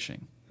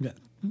flourishing. Yeah.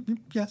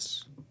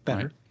 Yes.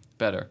 Better. Right?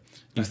 Better.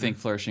 You think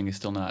flourishing is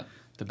still not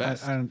the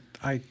best?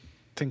 I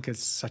think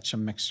it's such a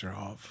mixture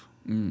of.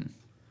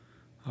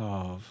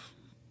 of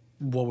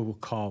what we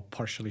would call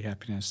partially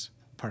happiness,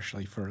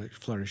 partially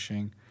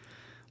flourishing,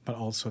 but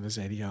also this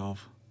idea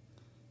of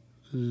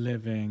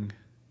living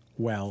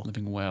well.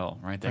 Living well,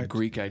 right? That Right.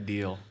 Greek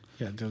ideal.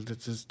 Yeah,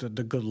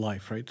 the good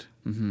life, right?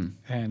 Mm-hmm.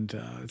 And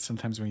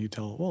sometimes when you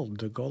tell, well,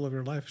 the goal of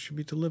your life should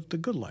be to live the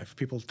good life,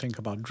 people think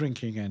about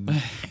drinking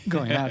and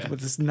going out. But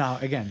this now,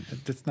 again,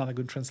 that's not a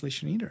good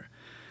translation either.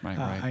 Right,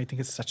 right. I think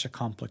it's such a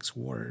complex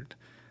word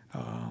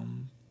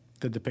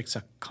that depicts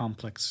a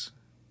complex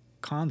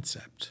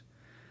concept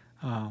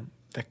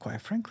that,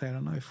 quite frankly, I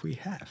don't know if we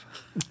have.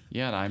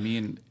 Yeah, I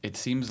mean, it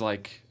seems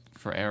like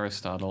for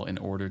Aristotle, in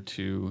order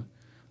to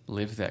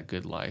live that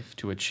good life,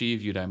 to achieve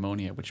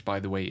eudaimonia, which, by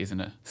the way,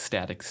 isn't a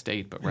static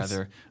state, but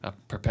rather a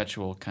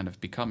perpetual kind of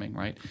becoming,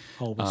 right?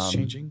 Always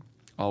changing.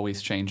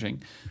 Always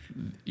changing.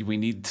 We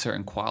need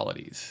certain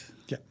qualities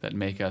Yeah. that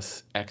make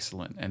us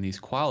excellent, and these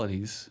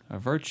qualities are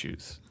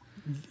virtues.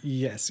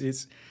 Yes,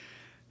 it's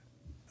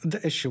the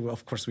issue,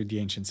 of course, with the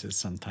ancients is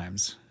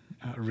sometimes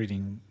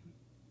reading,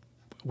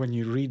 when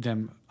you read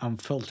them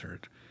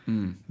unfiltered,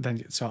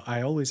 then so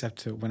I always have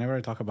to, whenever I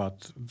talk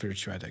about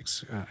virtue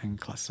ethics in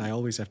class, I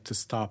always have to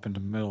stop in the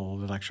middle of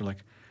the lecture,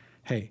 like,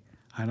 hey,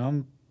 I know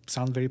I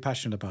sound very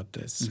passionate about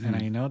this, and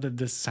I know that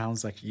this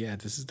sounds like, yeah,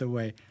 this is the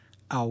way.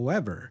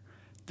 However,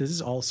 this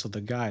is also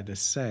the guy that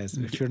says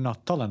if you're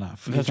not tall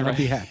enough, you cannot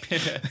be happy.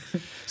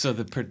 So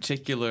the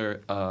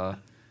particular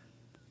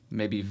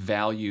maybe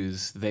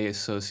values they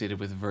associated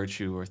with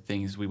virtue or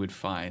things we would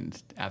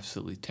find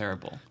absolutely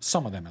terrible.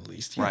 Some of them, at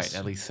least. Yes. Right,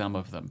 at least some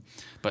of them.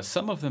 But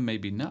some of them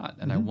maybe not.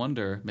 And I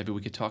wonder, maybe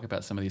we could talk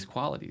about some of these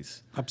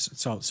qualities.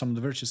 So some of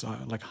the virtues are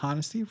like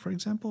honesty, for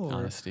example, or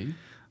Honesty,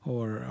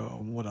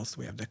 what else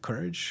do we have? The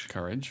courage,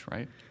 courage,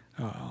 right?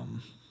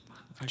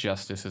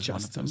 Justice is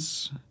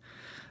justice,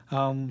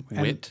 one of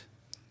them. Wit.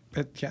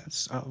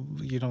 Yes,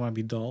 you don't want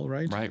to be dull,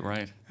 right?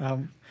 Right.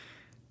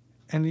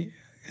 And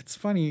it's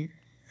funny,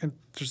 and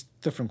there's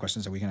different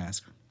questions that we can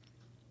ask.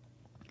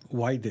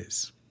 Why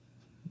this?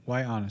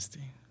 Why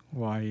honesty?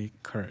 Why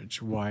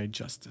courage? Why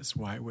justice?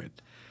 Why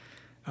wit?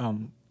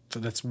 So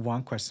that's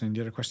one question. And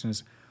the other question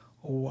is,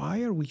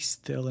 why are we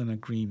still in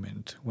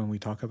agreement when we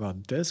talk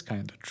about this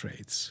kind of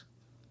traits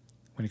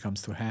when it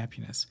comes to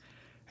happiness,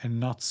 and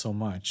not so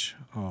much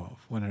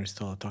of when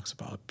Aristotle talks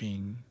about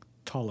being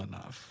tall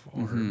enough,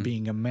 or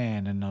being a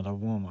man and not a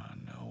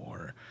woman,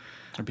 or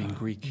being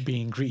Greek.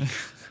 being Greek,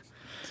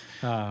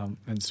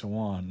 and so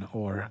on.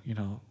 Or,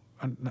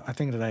 I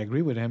think that I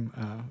agree with him.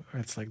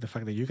 It's like the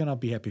fact that you cannot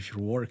be happy if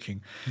you're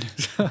working.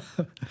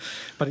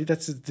 But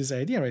that's this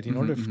idea, right? In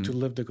order to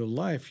live the good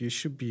life, you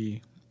should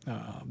be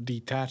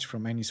detached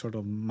from any sort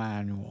of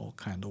manual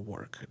kind of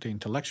work. The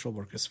intellectual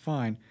work is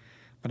fine,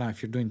 but now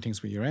if you're doing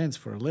things with your hands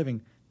for a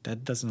living,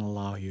 that doesn't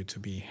allow you to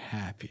be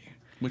happy.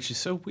 Which is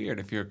so weird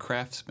if you're a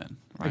craftsman,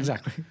 right?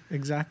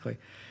 Exactly.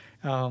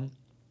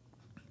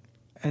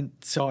 And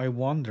so I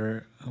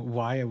wonder,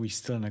 why are we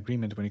still in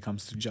agreement when it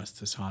comes to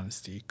justice,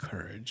 honesty,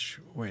 courage,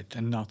 wit,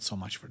 and not so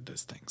much for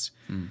these things?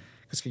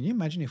 Because can you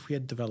imagine if we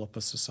had developed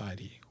a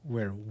society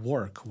where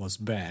work was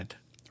bad?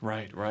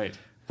 Right.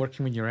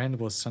 Working with your hand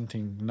was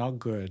something not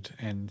good,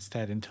 and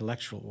instead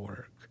intellectual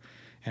work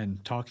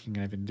and talking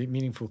and having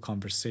meaningful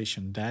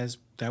conversation,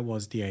 that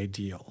was the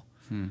ideal.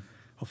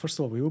 Well, first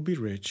of all, we would be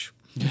rich.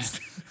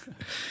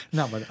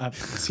 No, but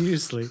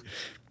seriously,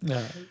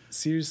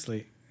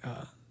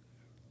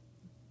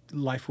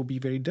 life will be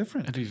very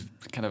different. It'd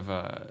be kind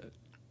of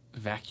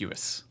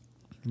vacuous.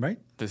 Right?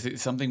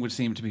 Something would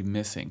seem to be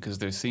missing, because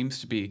there seems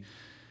to be,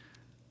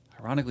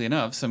 ironically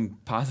enough, some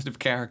positive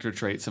character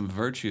traits, some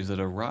virtues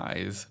that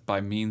arise by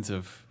means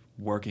of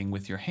working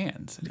with your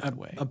hands in a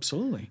way.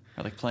 Absolutely.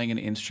 Or like playing an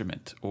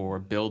instrument or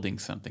building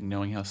something,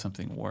 knowing how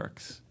something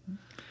works.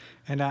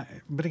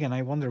 But again,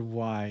 I wonder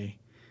why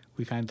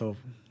we kind of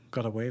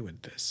got away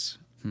with this.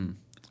 And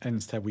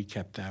instead we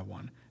kept that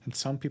one. And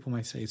some people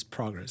might say it's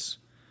progress.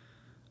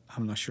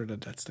 I'm not sure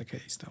that that's the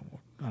case, though.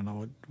 I don't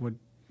know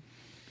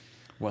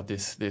what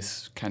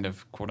this kind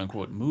of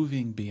quote-unquote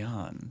moving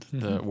beyond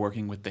the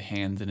working with the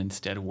hands and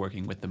instead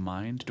working with the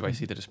mind. Do I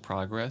see that as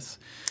progress?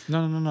 No.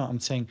 I'm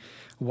saying,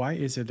 why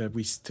is it that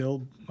we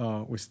still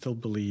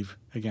believe,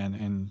 again,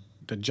 in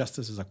that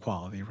justice is a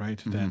quality, right?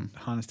 That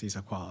honesty is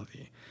a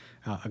quality,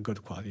 a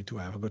good quality to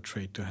have, a good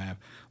trait to have.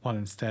 While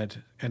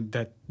instead, and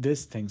that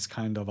these things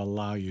kind of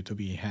allow you to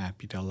be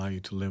happy, to allow you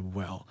to live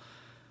well.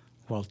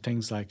 Well,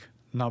 things like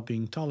not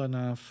being tall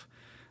enough,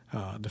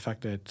 the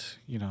fact that,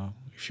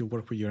 if you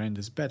work with your hand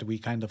is bad, we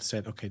kind of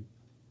said, okay,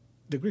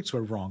 the Greeks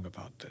were wrong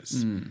about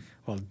this.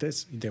 Well,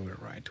 they were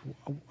right.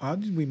 How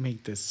did we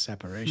make this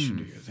separation,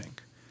 do you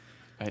think?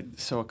 Right.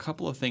 So a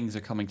couple of things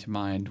are coming to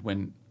mind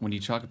when you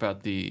talk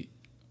about the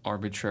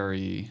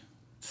arbitrary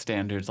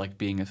standards, like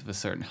being of a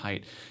certain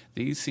height.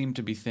 These seem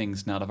to be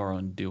things not of our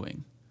own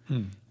doing,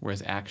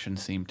 whereas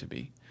actions seem to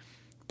be.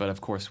 But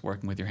of course,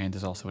 working with your hands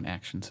is also an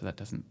action, so that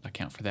doesn't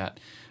account for that.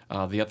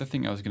 The other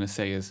thing I was going to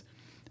say is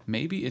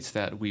maybe it's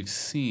that we've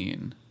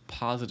seen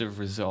positive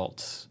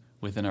results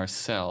within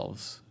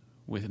ourselves,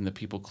 within the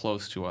people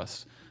close to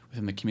us,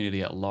 within the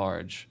community at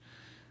large,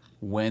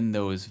 when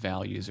those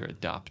values are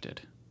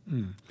adopted.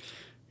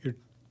 You're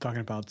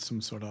talking about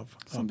some sort of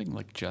Something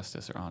like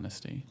justice or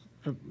honesty.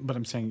 but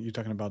I'm saying you're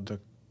talking about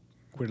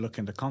we're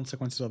looking at the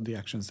consequences of the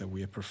actions that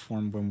we have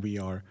performed when we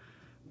are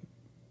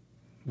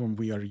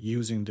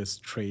using these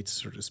traits,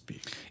 so to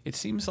speak. It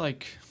seems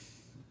like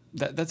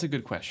that's a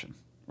good question,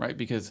 right?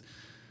 Because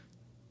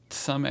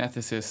some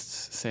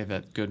ethicists say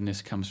that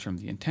goodness comes from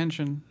the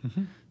intention.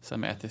 Mm-hmm.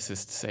 Some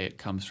ethicists say it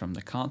comes from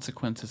the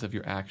consequences of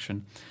your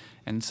action.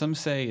 And some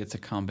say it's a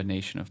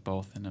combination of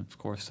both. And of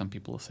course, some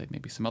people will say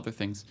maybe some other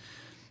things.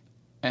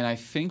 And I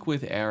think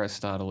with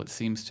Aristotle, it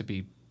seems to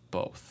be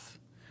both,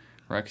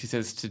 right? 'Cause he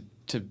says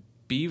to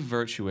be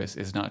virtuous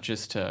is not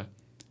just to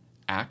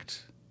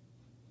act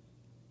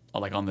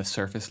like on the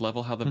surface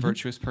level how the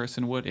virtuous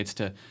person would. It's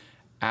to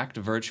act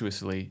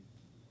virtuously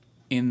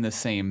in the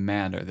same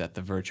manner that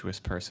the virtuous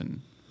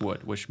person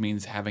would, which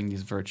means having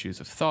these virtues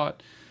of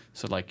thought.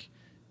 So like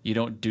you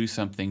don't do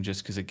something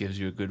just because it gives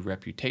you a good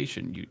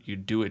reputation. You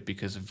do it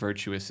because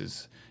virtuous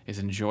is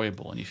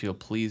enjoyable and you feel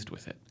pleased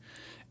with it.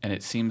 And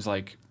it seems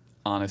like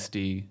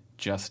honesty,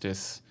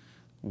 justice,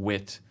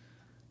 wit,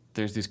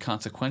 there's these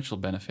consequential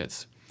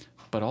benefits,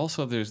 but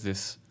also there's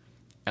this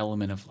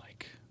element of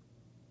like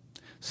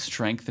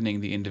strengthening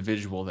the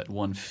individual that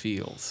one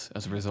feels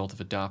as a result of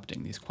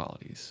adopting these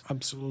qualities.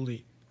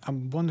 Absolutely.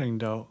 I'm wondering,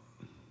 though,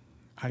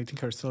 I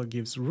think Aristotle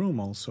gives room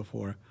also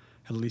for,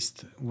 at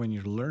least when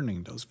you're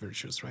learning those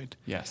virtues, right?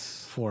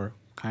 Yes. For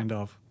kind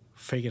of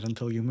fake it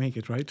until you make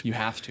it, right? You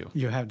have to.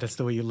 That's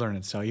the way you learn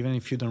it. So even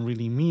if you don't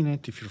really mean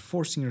it, if you're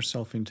forcing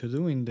yourself into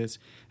doing this,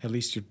 at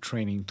least you're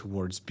training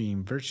towards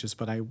being virtuous.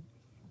 But I've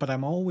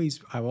always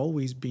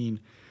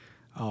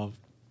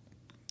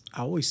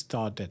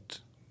thought that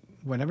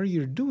whenever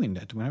you're doing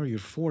that, whenever you're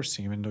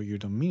forcing, even though you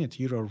don't mean it,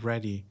 you're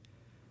already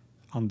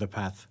on the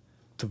path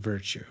to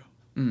virtue.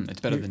 It's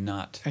better than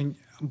not.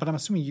 But I'm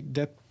assuming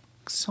that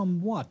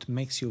somewhat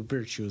makes you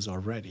virtuous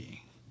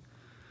already.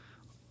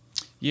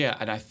 Yeah,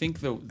 and I think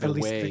the At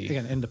least, way...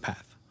 again, in the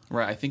path.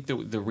 Right, I think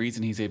the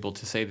reason he's able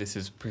to say this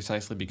is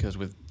precisely because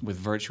with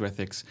virtue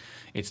ethics,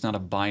 it's not a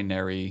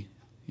binary,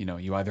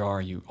 you either are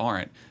or you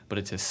aren't, but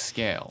it's a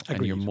scale. Agreed.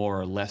 And you're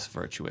more or less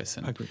virtuous.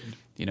 And, Agreed.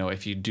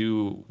 If you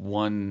do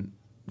one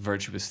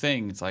virtuous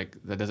thing, it's like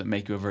that doesn't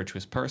make you a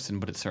virtuous person,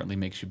 but it certainly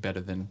makes you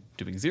better than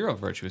doing zero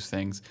virtuous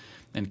things.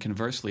 And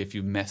conversely, if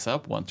you mess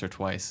up once or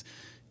twice,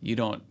 you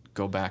don't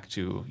go back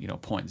to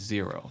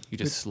 0.0. You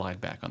just slide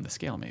back on the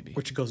scale, maybe.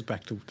 Which goes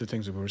back to the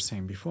things that we were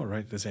saying before,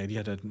 right? This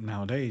idea that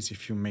nowadays,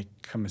 if you make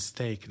a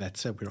mistake,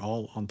 that's it. We're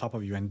all on top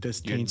of you, and this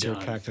taints your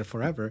character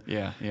forever.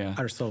 Yeah.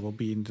 Aristotle will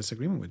be in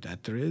disagreement with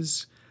that. There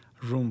is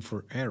room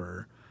for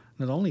error.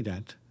 Not only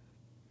that,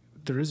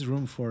 there is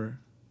room for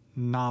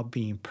not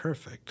being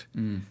perfect,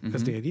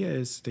 because the idea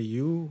is that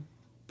you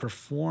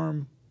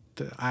perform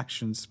the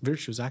actions,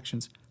 virtuous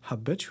actions,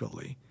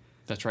 habitually.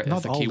 That's right.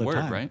 Not That's the key word,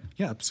 time. right?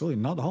 Yeah,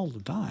 absolutely. Not all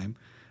the time.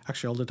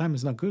 Actually, all the time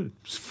is not good,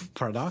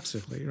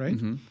 paradoxically, right?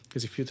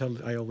 Because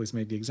I always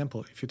make the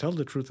example, if you tell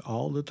the truth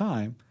all the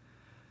time,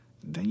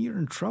 then you're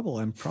in trouble,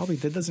 and probably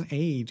that doesn't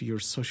aid your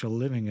social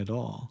living at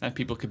all. And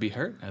people could be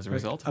hurt as a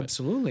result of it.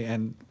 Absolutely,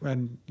 and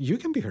you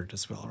can be hurt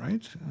as well,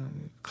 right?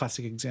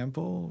 Classic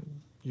example: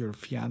 your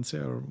fiance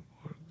or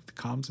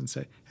comes and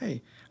say,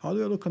 "Hey, how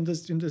do I look in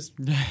this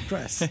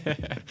dress?"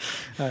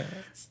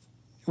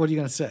 What are you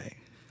gonna say?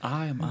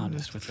 I am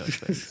honest with those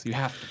things. You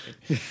have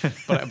to be.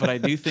 But I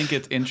do think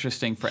it's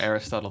interesting for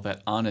Aristotle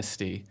that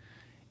honesty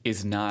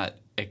is not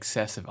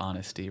excessive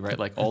honesty, right?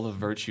 Like all the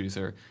virtues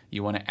are,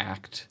 you want to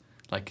act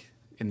like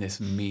in this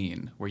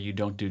mean, where you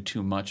don't do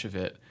too much of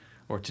it,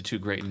 or to too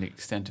great an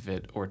extent of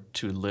it, or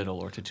too little,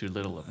 or to too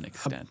little of an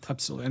extent.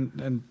 Absolutely,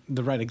 and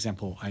the right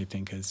example, I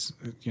think, is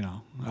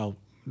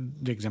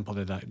the example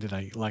that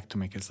I like to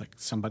make is like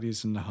somebody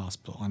is in the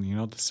hospital, and you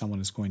know that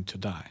someone is going to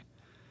die,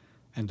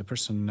 and the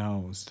person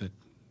knows that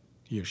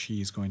he or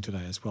she is going to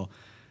die as well,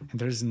 and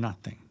there is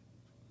absolutely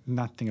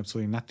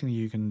nothing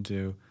you can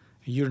do.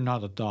 You're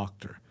not a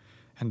doctor,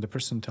 and the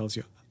person tells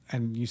you,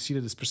 and you see that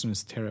this person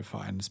is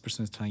terrified, and this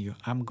person is telling you,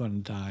 "I'm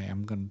going to die.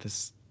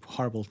 This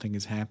horrible thing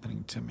is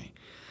happening to me."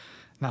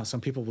 Now, some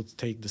people will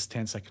take the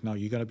stance like, "No,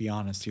 you got to be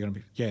honest.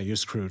 You're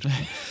screwed."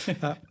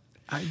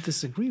 I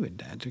disagree with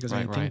that, because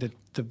I think that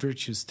the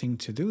virtuous thing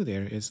to do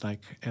there is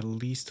like at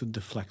least to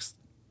deflect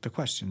the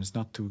question. It's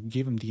not to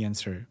give him the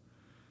answer,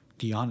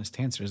 the honest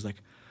answer. It's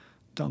like,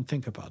 don't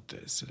think about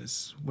this. It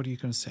is, what are you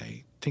going to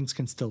say? Things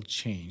can still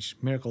change.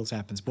 Miracles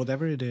happen.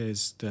 Whatever it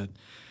is, that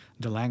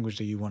the language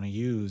that you want to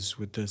use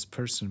with this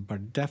person,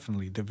 but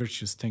definitely the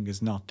virtuous thing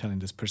is not telling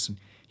this person,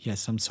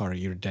 "Yes, I'm sorry,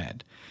 you're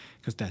dead,"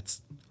 because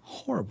that's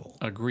horrible.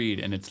 Agreed.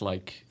 And it's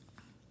like,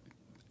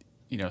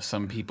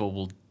 some people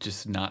will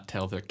just not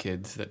tell their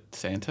kids that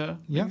Santa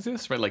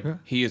exists, right? Like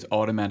he is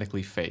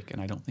automatically fake, and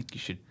I don't think you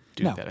should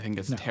do that. I think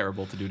that's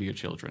terrible to do to your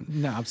children.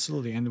 No,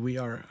 absolutely. And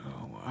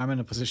I'm in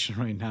a position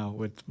right now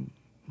with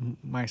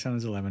my son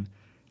is 11.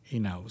 He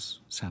knows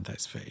Santa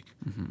is fake.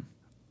 Mm-hmm.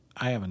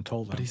 I haven't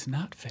told him. But he's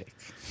not fake.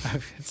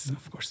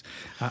 Of course.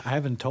 I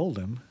haven't told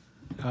him.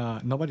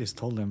 Nobody's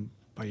told him,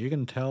 but you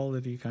can tell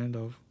that he kind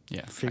of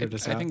Yeah, figure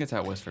this I out. think that's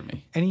how it was for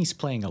me. And he's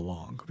playing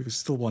along because he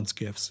still wants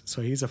gifts.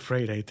 So he's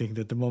afraid, I think,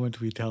 that the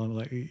moment we tell him,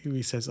 like,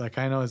 he says, like,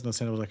 I know it's no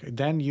sense. Like,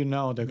 then you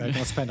know that I'm going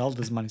to spend all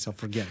this money, so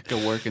forget. Go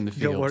work in the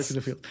fields. Go work in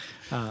the field.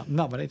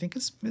 No, but I think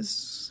he's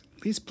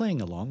playing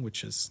along,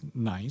 which is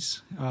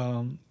nice.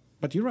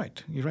 But you're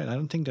right. You're right. I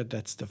don't think that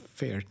that's the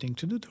fair thing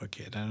to do to a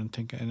kid. I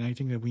think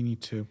that we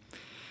need to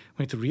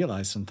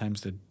realize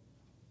sometimes that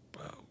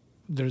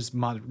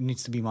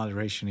needs to be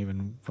moderation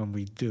even when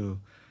we do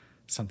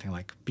something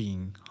like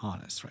being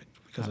honest, right?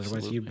 Because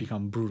otherwise you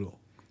become brutal.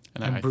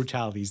 And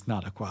brutality is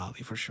not a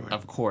quality for sure.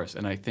 Of course.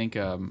 And I think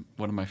one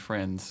of my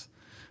friends,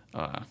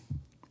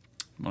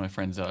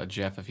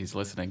 Jeff, if he's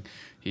listening,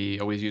 he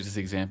always uses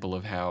the example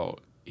of how,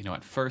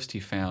 at first he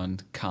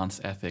found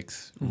Kant's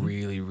ethics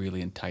really,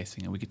 really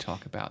enticing. And we could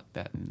talk about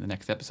that in the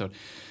next episode.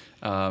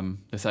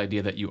 This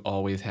idea that you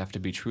always have to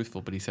be truthful.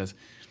 But he says,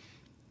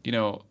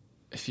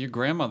 if your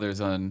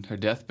grandmother's on her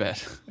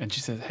deathbed and she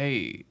says,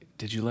 hey,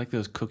 did you like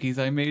those cookies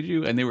I made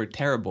you? And they were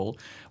terrible.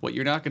 What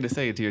you're not going to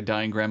say to your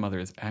dying grandmother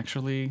is,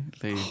 actually,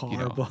 they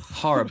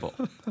horrible.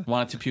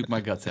 Wanted to puke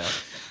my guts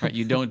out. Right?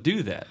 You don't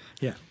do that.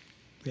 Yeah,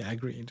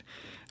 agreed.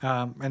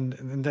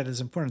 And that is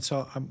important.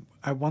 So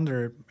I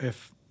wonder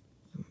if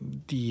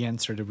the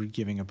answer that we're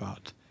giving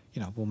about,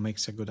 what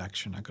makes a good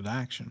action,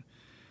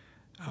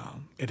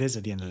 it is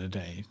at the end of the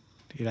day,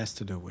 it has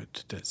to do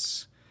with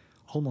this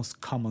almost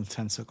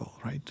commonsensical,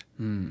 right?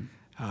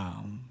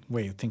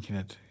 Way of thinking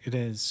that it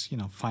is,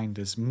 find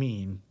this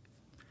mean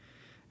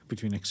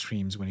between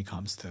extremes when it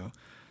comes to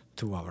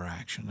our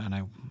action.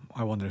 And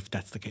I wonder if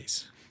that's the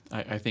case.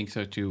 I think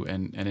so too.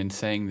 And in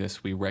saying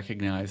this, we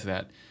recognize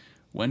that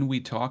when we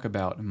talk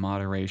about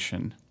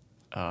moderation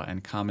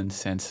and common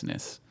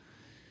senseness,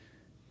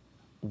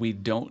 we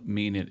don't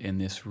mean it in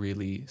this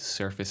really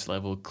surface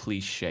level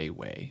cliche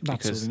way.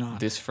 Absolutely not.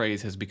 This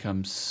phrase has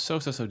become so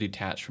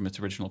detached from its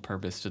original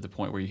purpose to the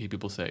point where you hear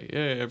people say, yeah,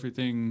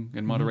 everything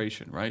in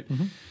moderation, right?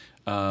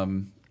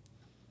 But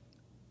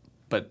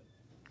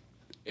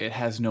it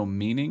has no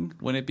meaning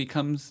when it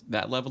becomes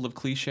that level of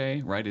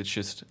cliche, right? It's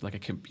just like a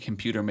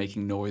computer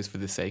making noise for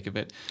the sake of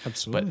it.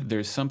 Absolutely. But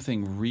there's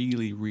something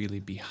really, really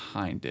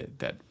behind it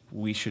that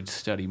we should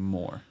study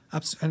more.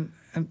 And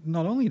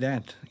not only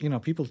that,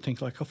 people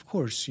think like, of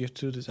course, you have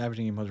to do this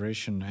everything in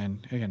moderation,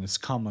 and again, it's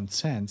common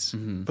sense.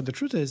 But the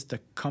truth is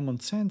that common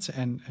sense,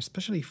 and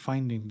especially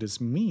finding this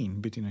mean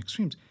between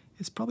extremes,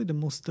 is probably the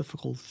most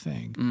difficult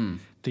thing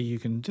that you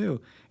can do.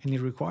 And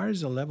it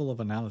requires a level of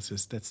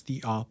analysis that's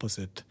the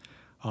opposite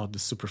of the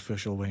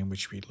superficial way in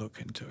which we look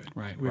into it.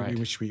 Right.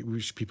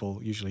 Which people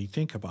usually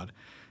think about.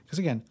 Because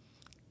again,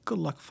 good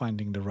luck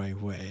finding the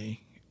right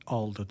way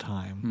all the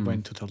time,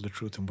 when to tell the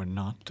truth and when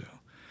not to,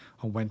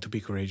 or when to be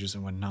courageous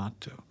and when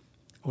not to,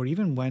 or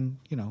even when,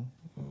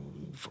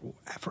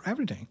 for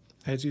everything.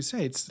 As you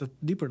say, it's a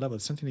deeper level.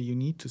 It's something that you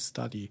need to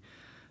study,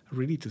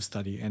 really to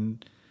study.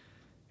 And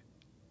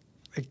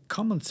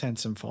common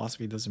sense and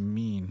philosophy doesn't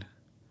mean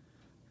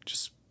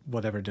just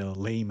whatever the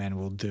layman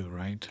will do,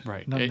 right?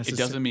 Right. It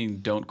doesn't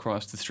mean don't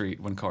cross the street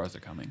when cars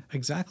are coming.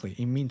 Exactly.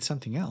 It means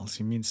something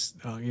else. It means,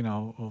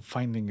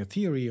 finding a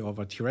theory of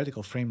a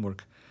theoretical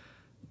framework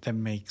that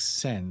makes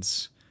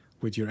sense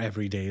with your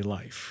everyday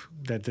life,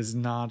 that is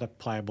not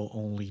applicable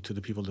only to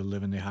the people that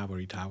live in the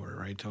ivory tower,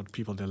 right? Or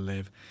people that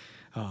live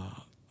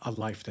a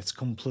life that's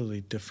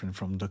completely different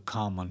from the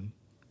common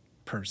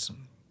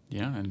person.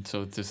 Yeah, and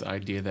so it's this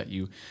idea that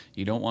you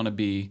don't want to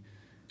be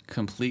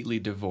completely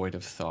devoid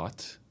of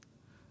thought,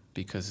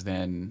 because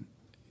then,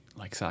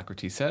 like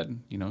Socrates said,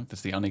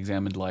 that's the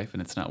unexamined life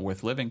and it's not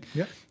worth living.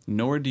 Yeah.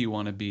 Nor do you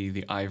want to be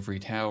the ivory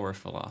tower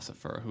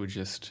philosopher who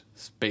just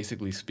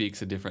basically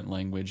speaks a different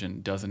language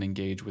and doesn't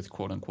engage with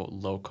quote-unquote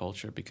low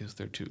culture because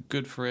they're too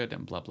good for it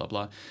and blah, blah,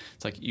 blah.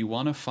 It's like you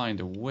want to find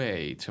a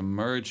way to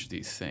merge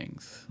these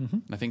things.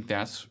 And I think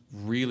that's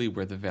really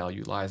where the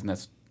value lies, and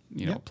that's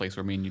a place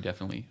where me and you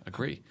definitely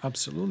agree.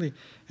 Absolutely.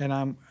 And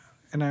I'm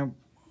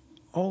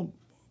all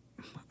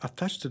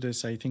attached to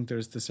this. I think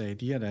there's this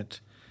idea that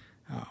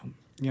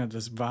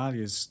this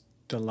values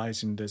that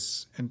lies in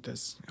this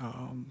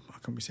how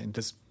can we say, in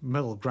this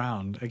middle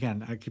ground.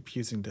 Again, I keep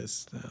using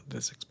this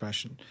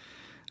expression.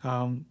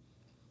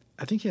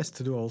 I think it has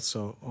to do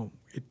also.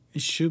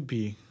 It should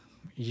be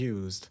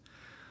used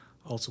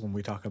also when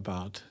we talk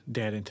about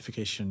the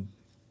identification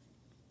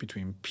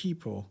between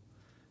people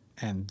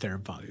and their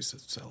values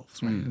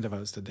themselves, right? And the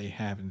values that they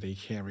have and they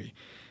carry.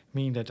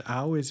 Meaning that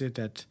how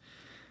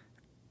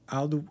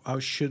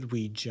should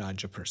we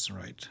judge a person,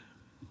 right?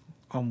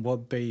 On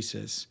what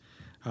basis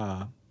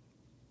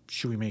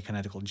should we make an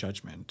ethical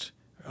judgment?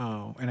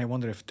 And I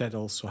wonder if that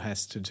also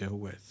has to do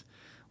with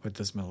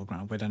this middle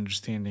ground, with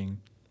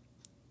understanding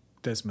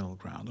this middle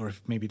ground, or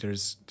if maybe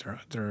there's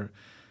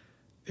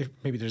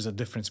a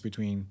difference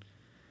between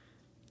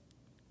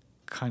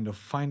kind of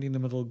finding the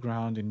middle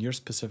ground in your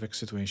specific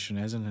situation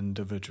as an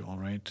individual,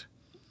 right,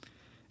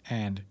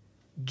 and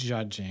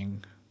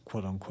judging,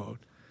 quote unquote,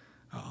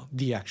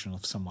 the action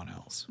of someone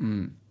else.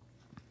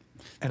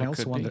 And I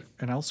also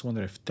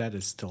wonder if that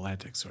is still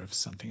ethics or if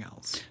something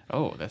else.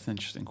 Oh, that's an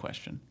interesting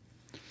question.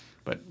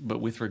 But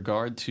with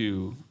regard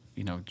to,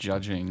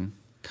 judging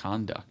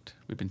conduct,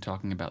 we've been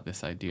talking about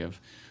this idea of,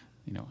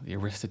 the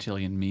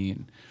Aristotelian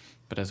mean.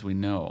 But as we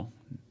know,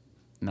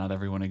 not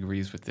everyone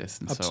agrees with this.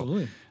 And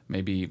Absolutely. so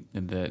maybe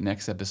in the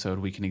next episode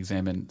we can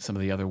examine some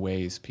of the other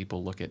ways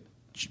people look at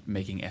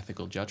making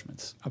ethical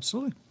judgments.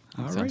 Absolutely.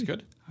 Sounds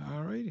good.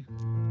 All righty.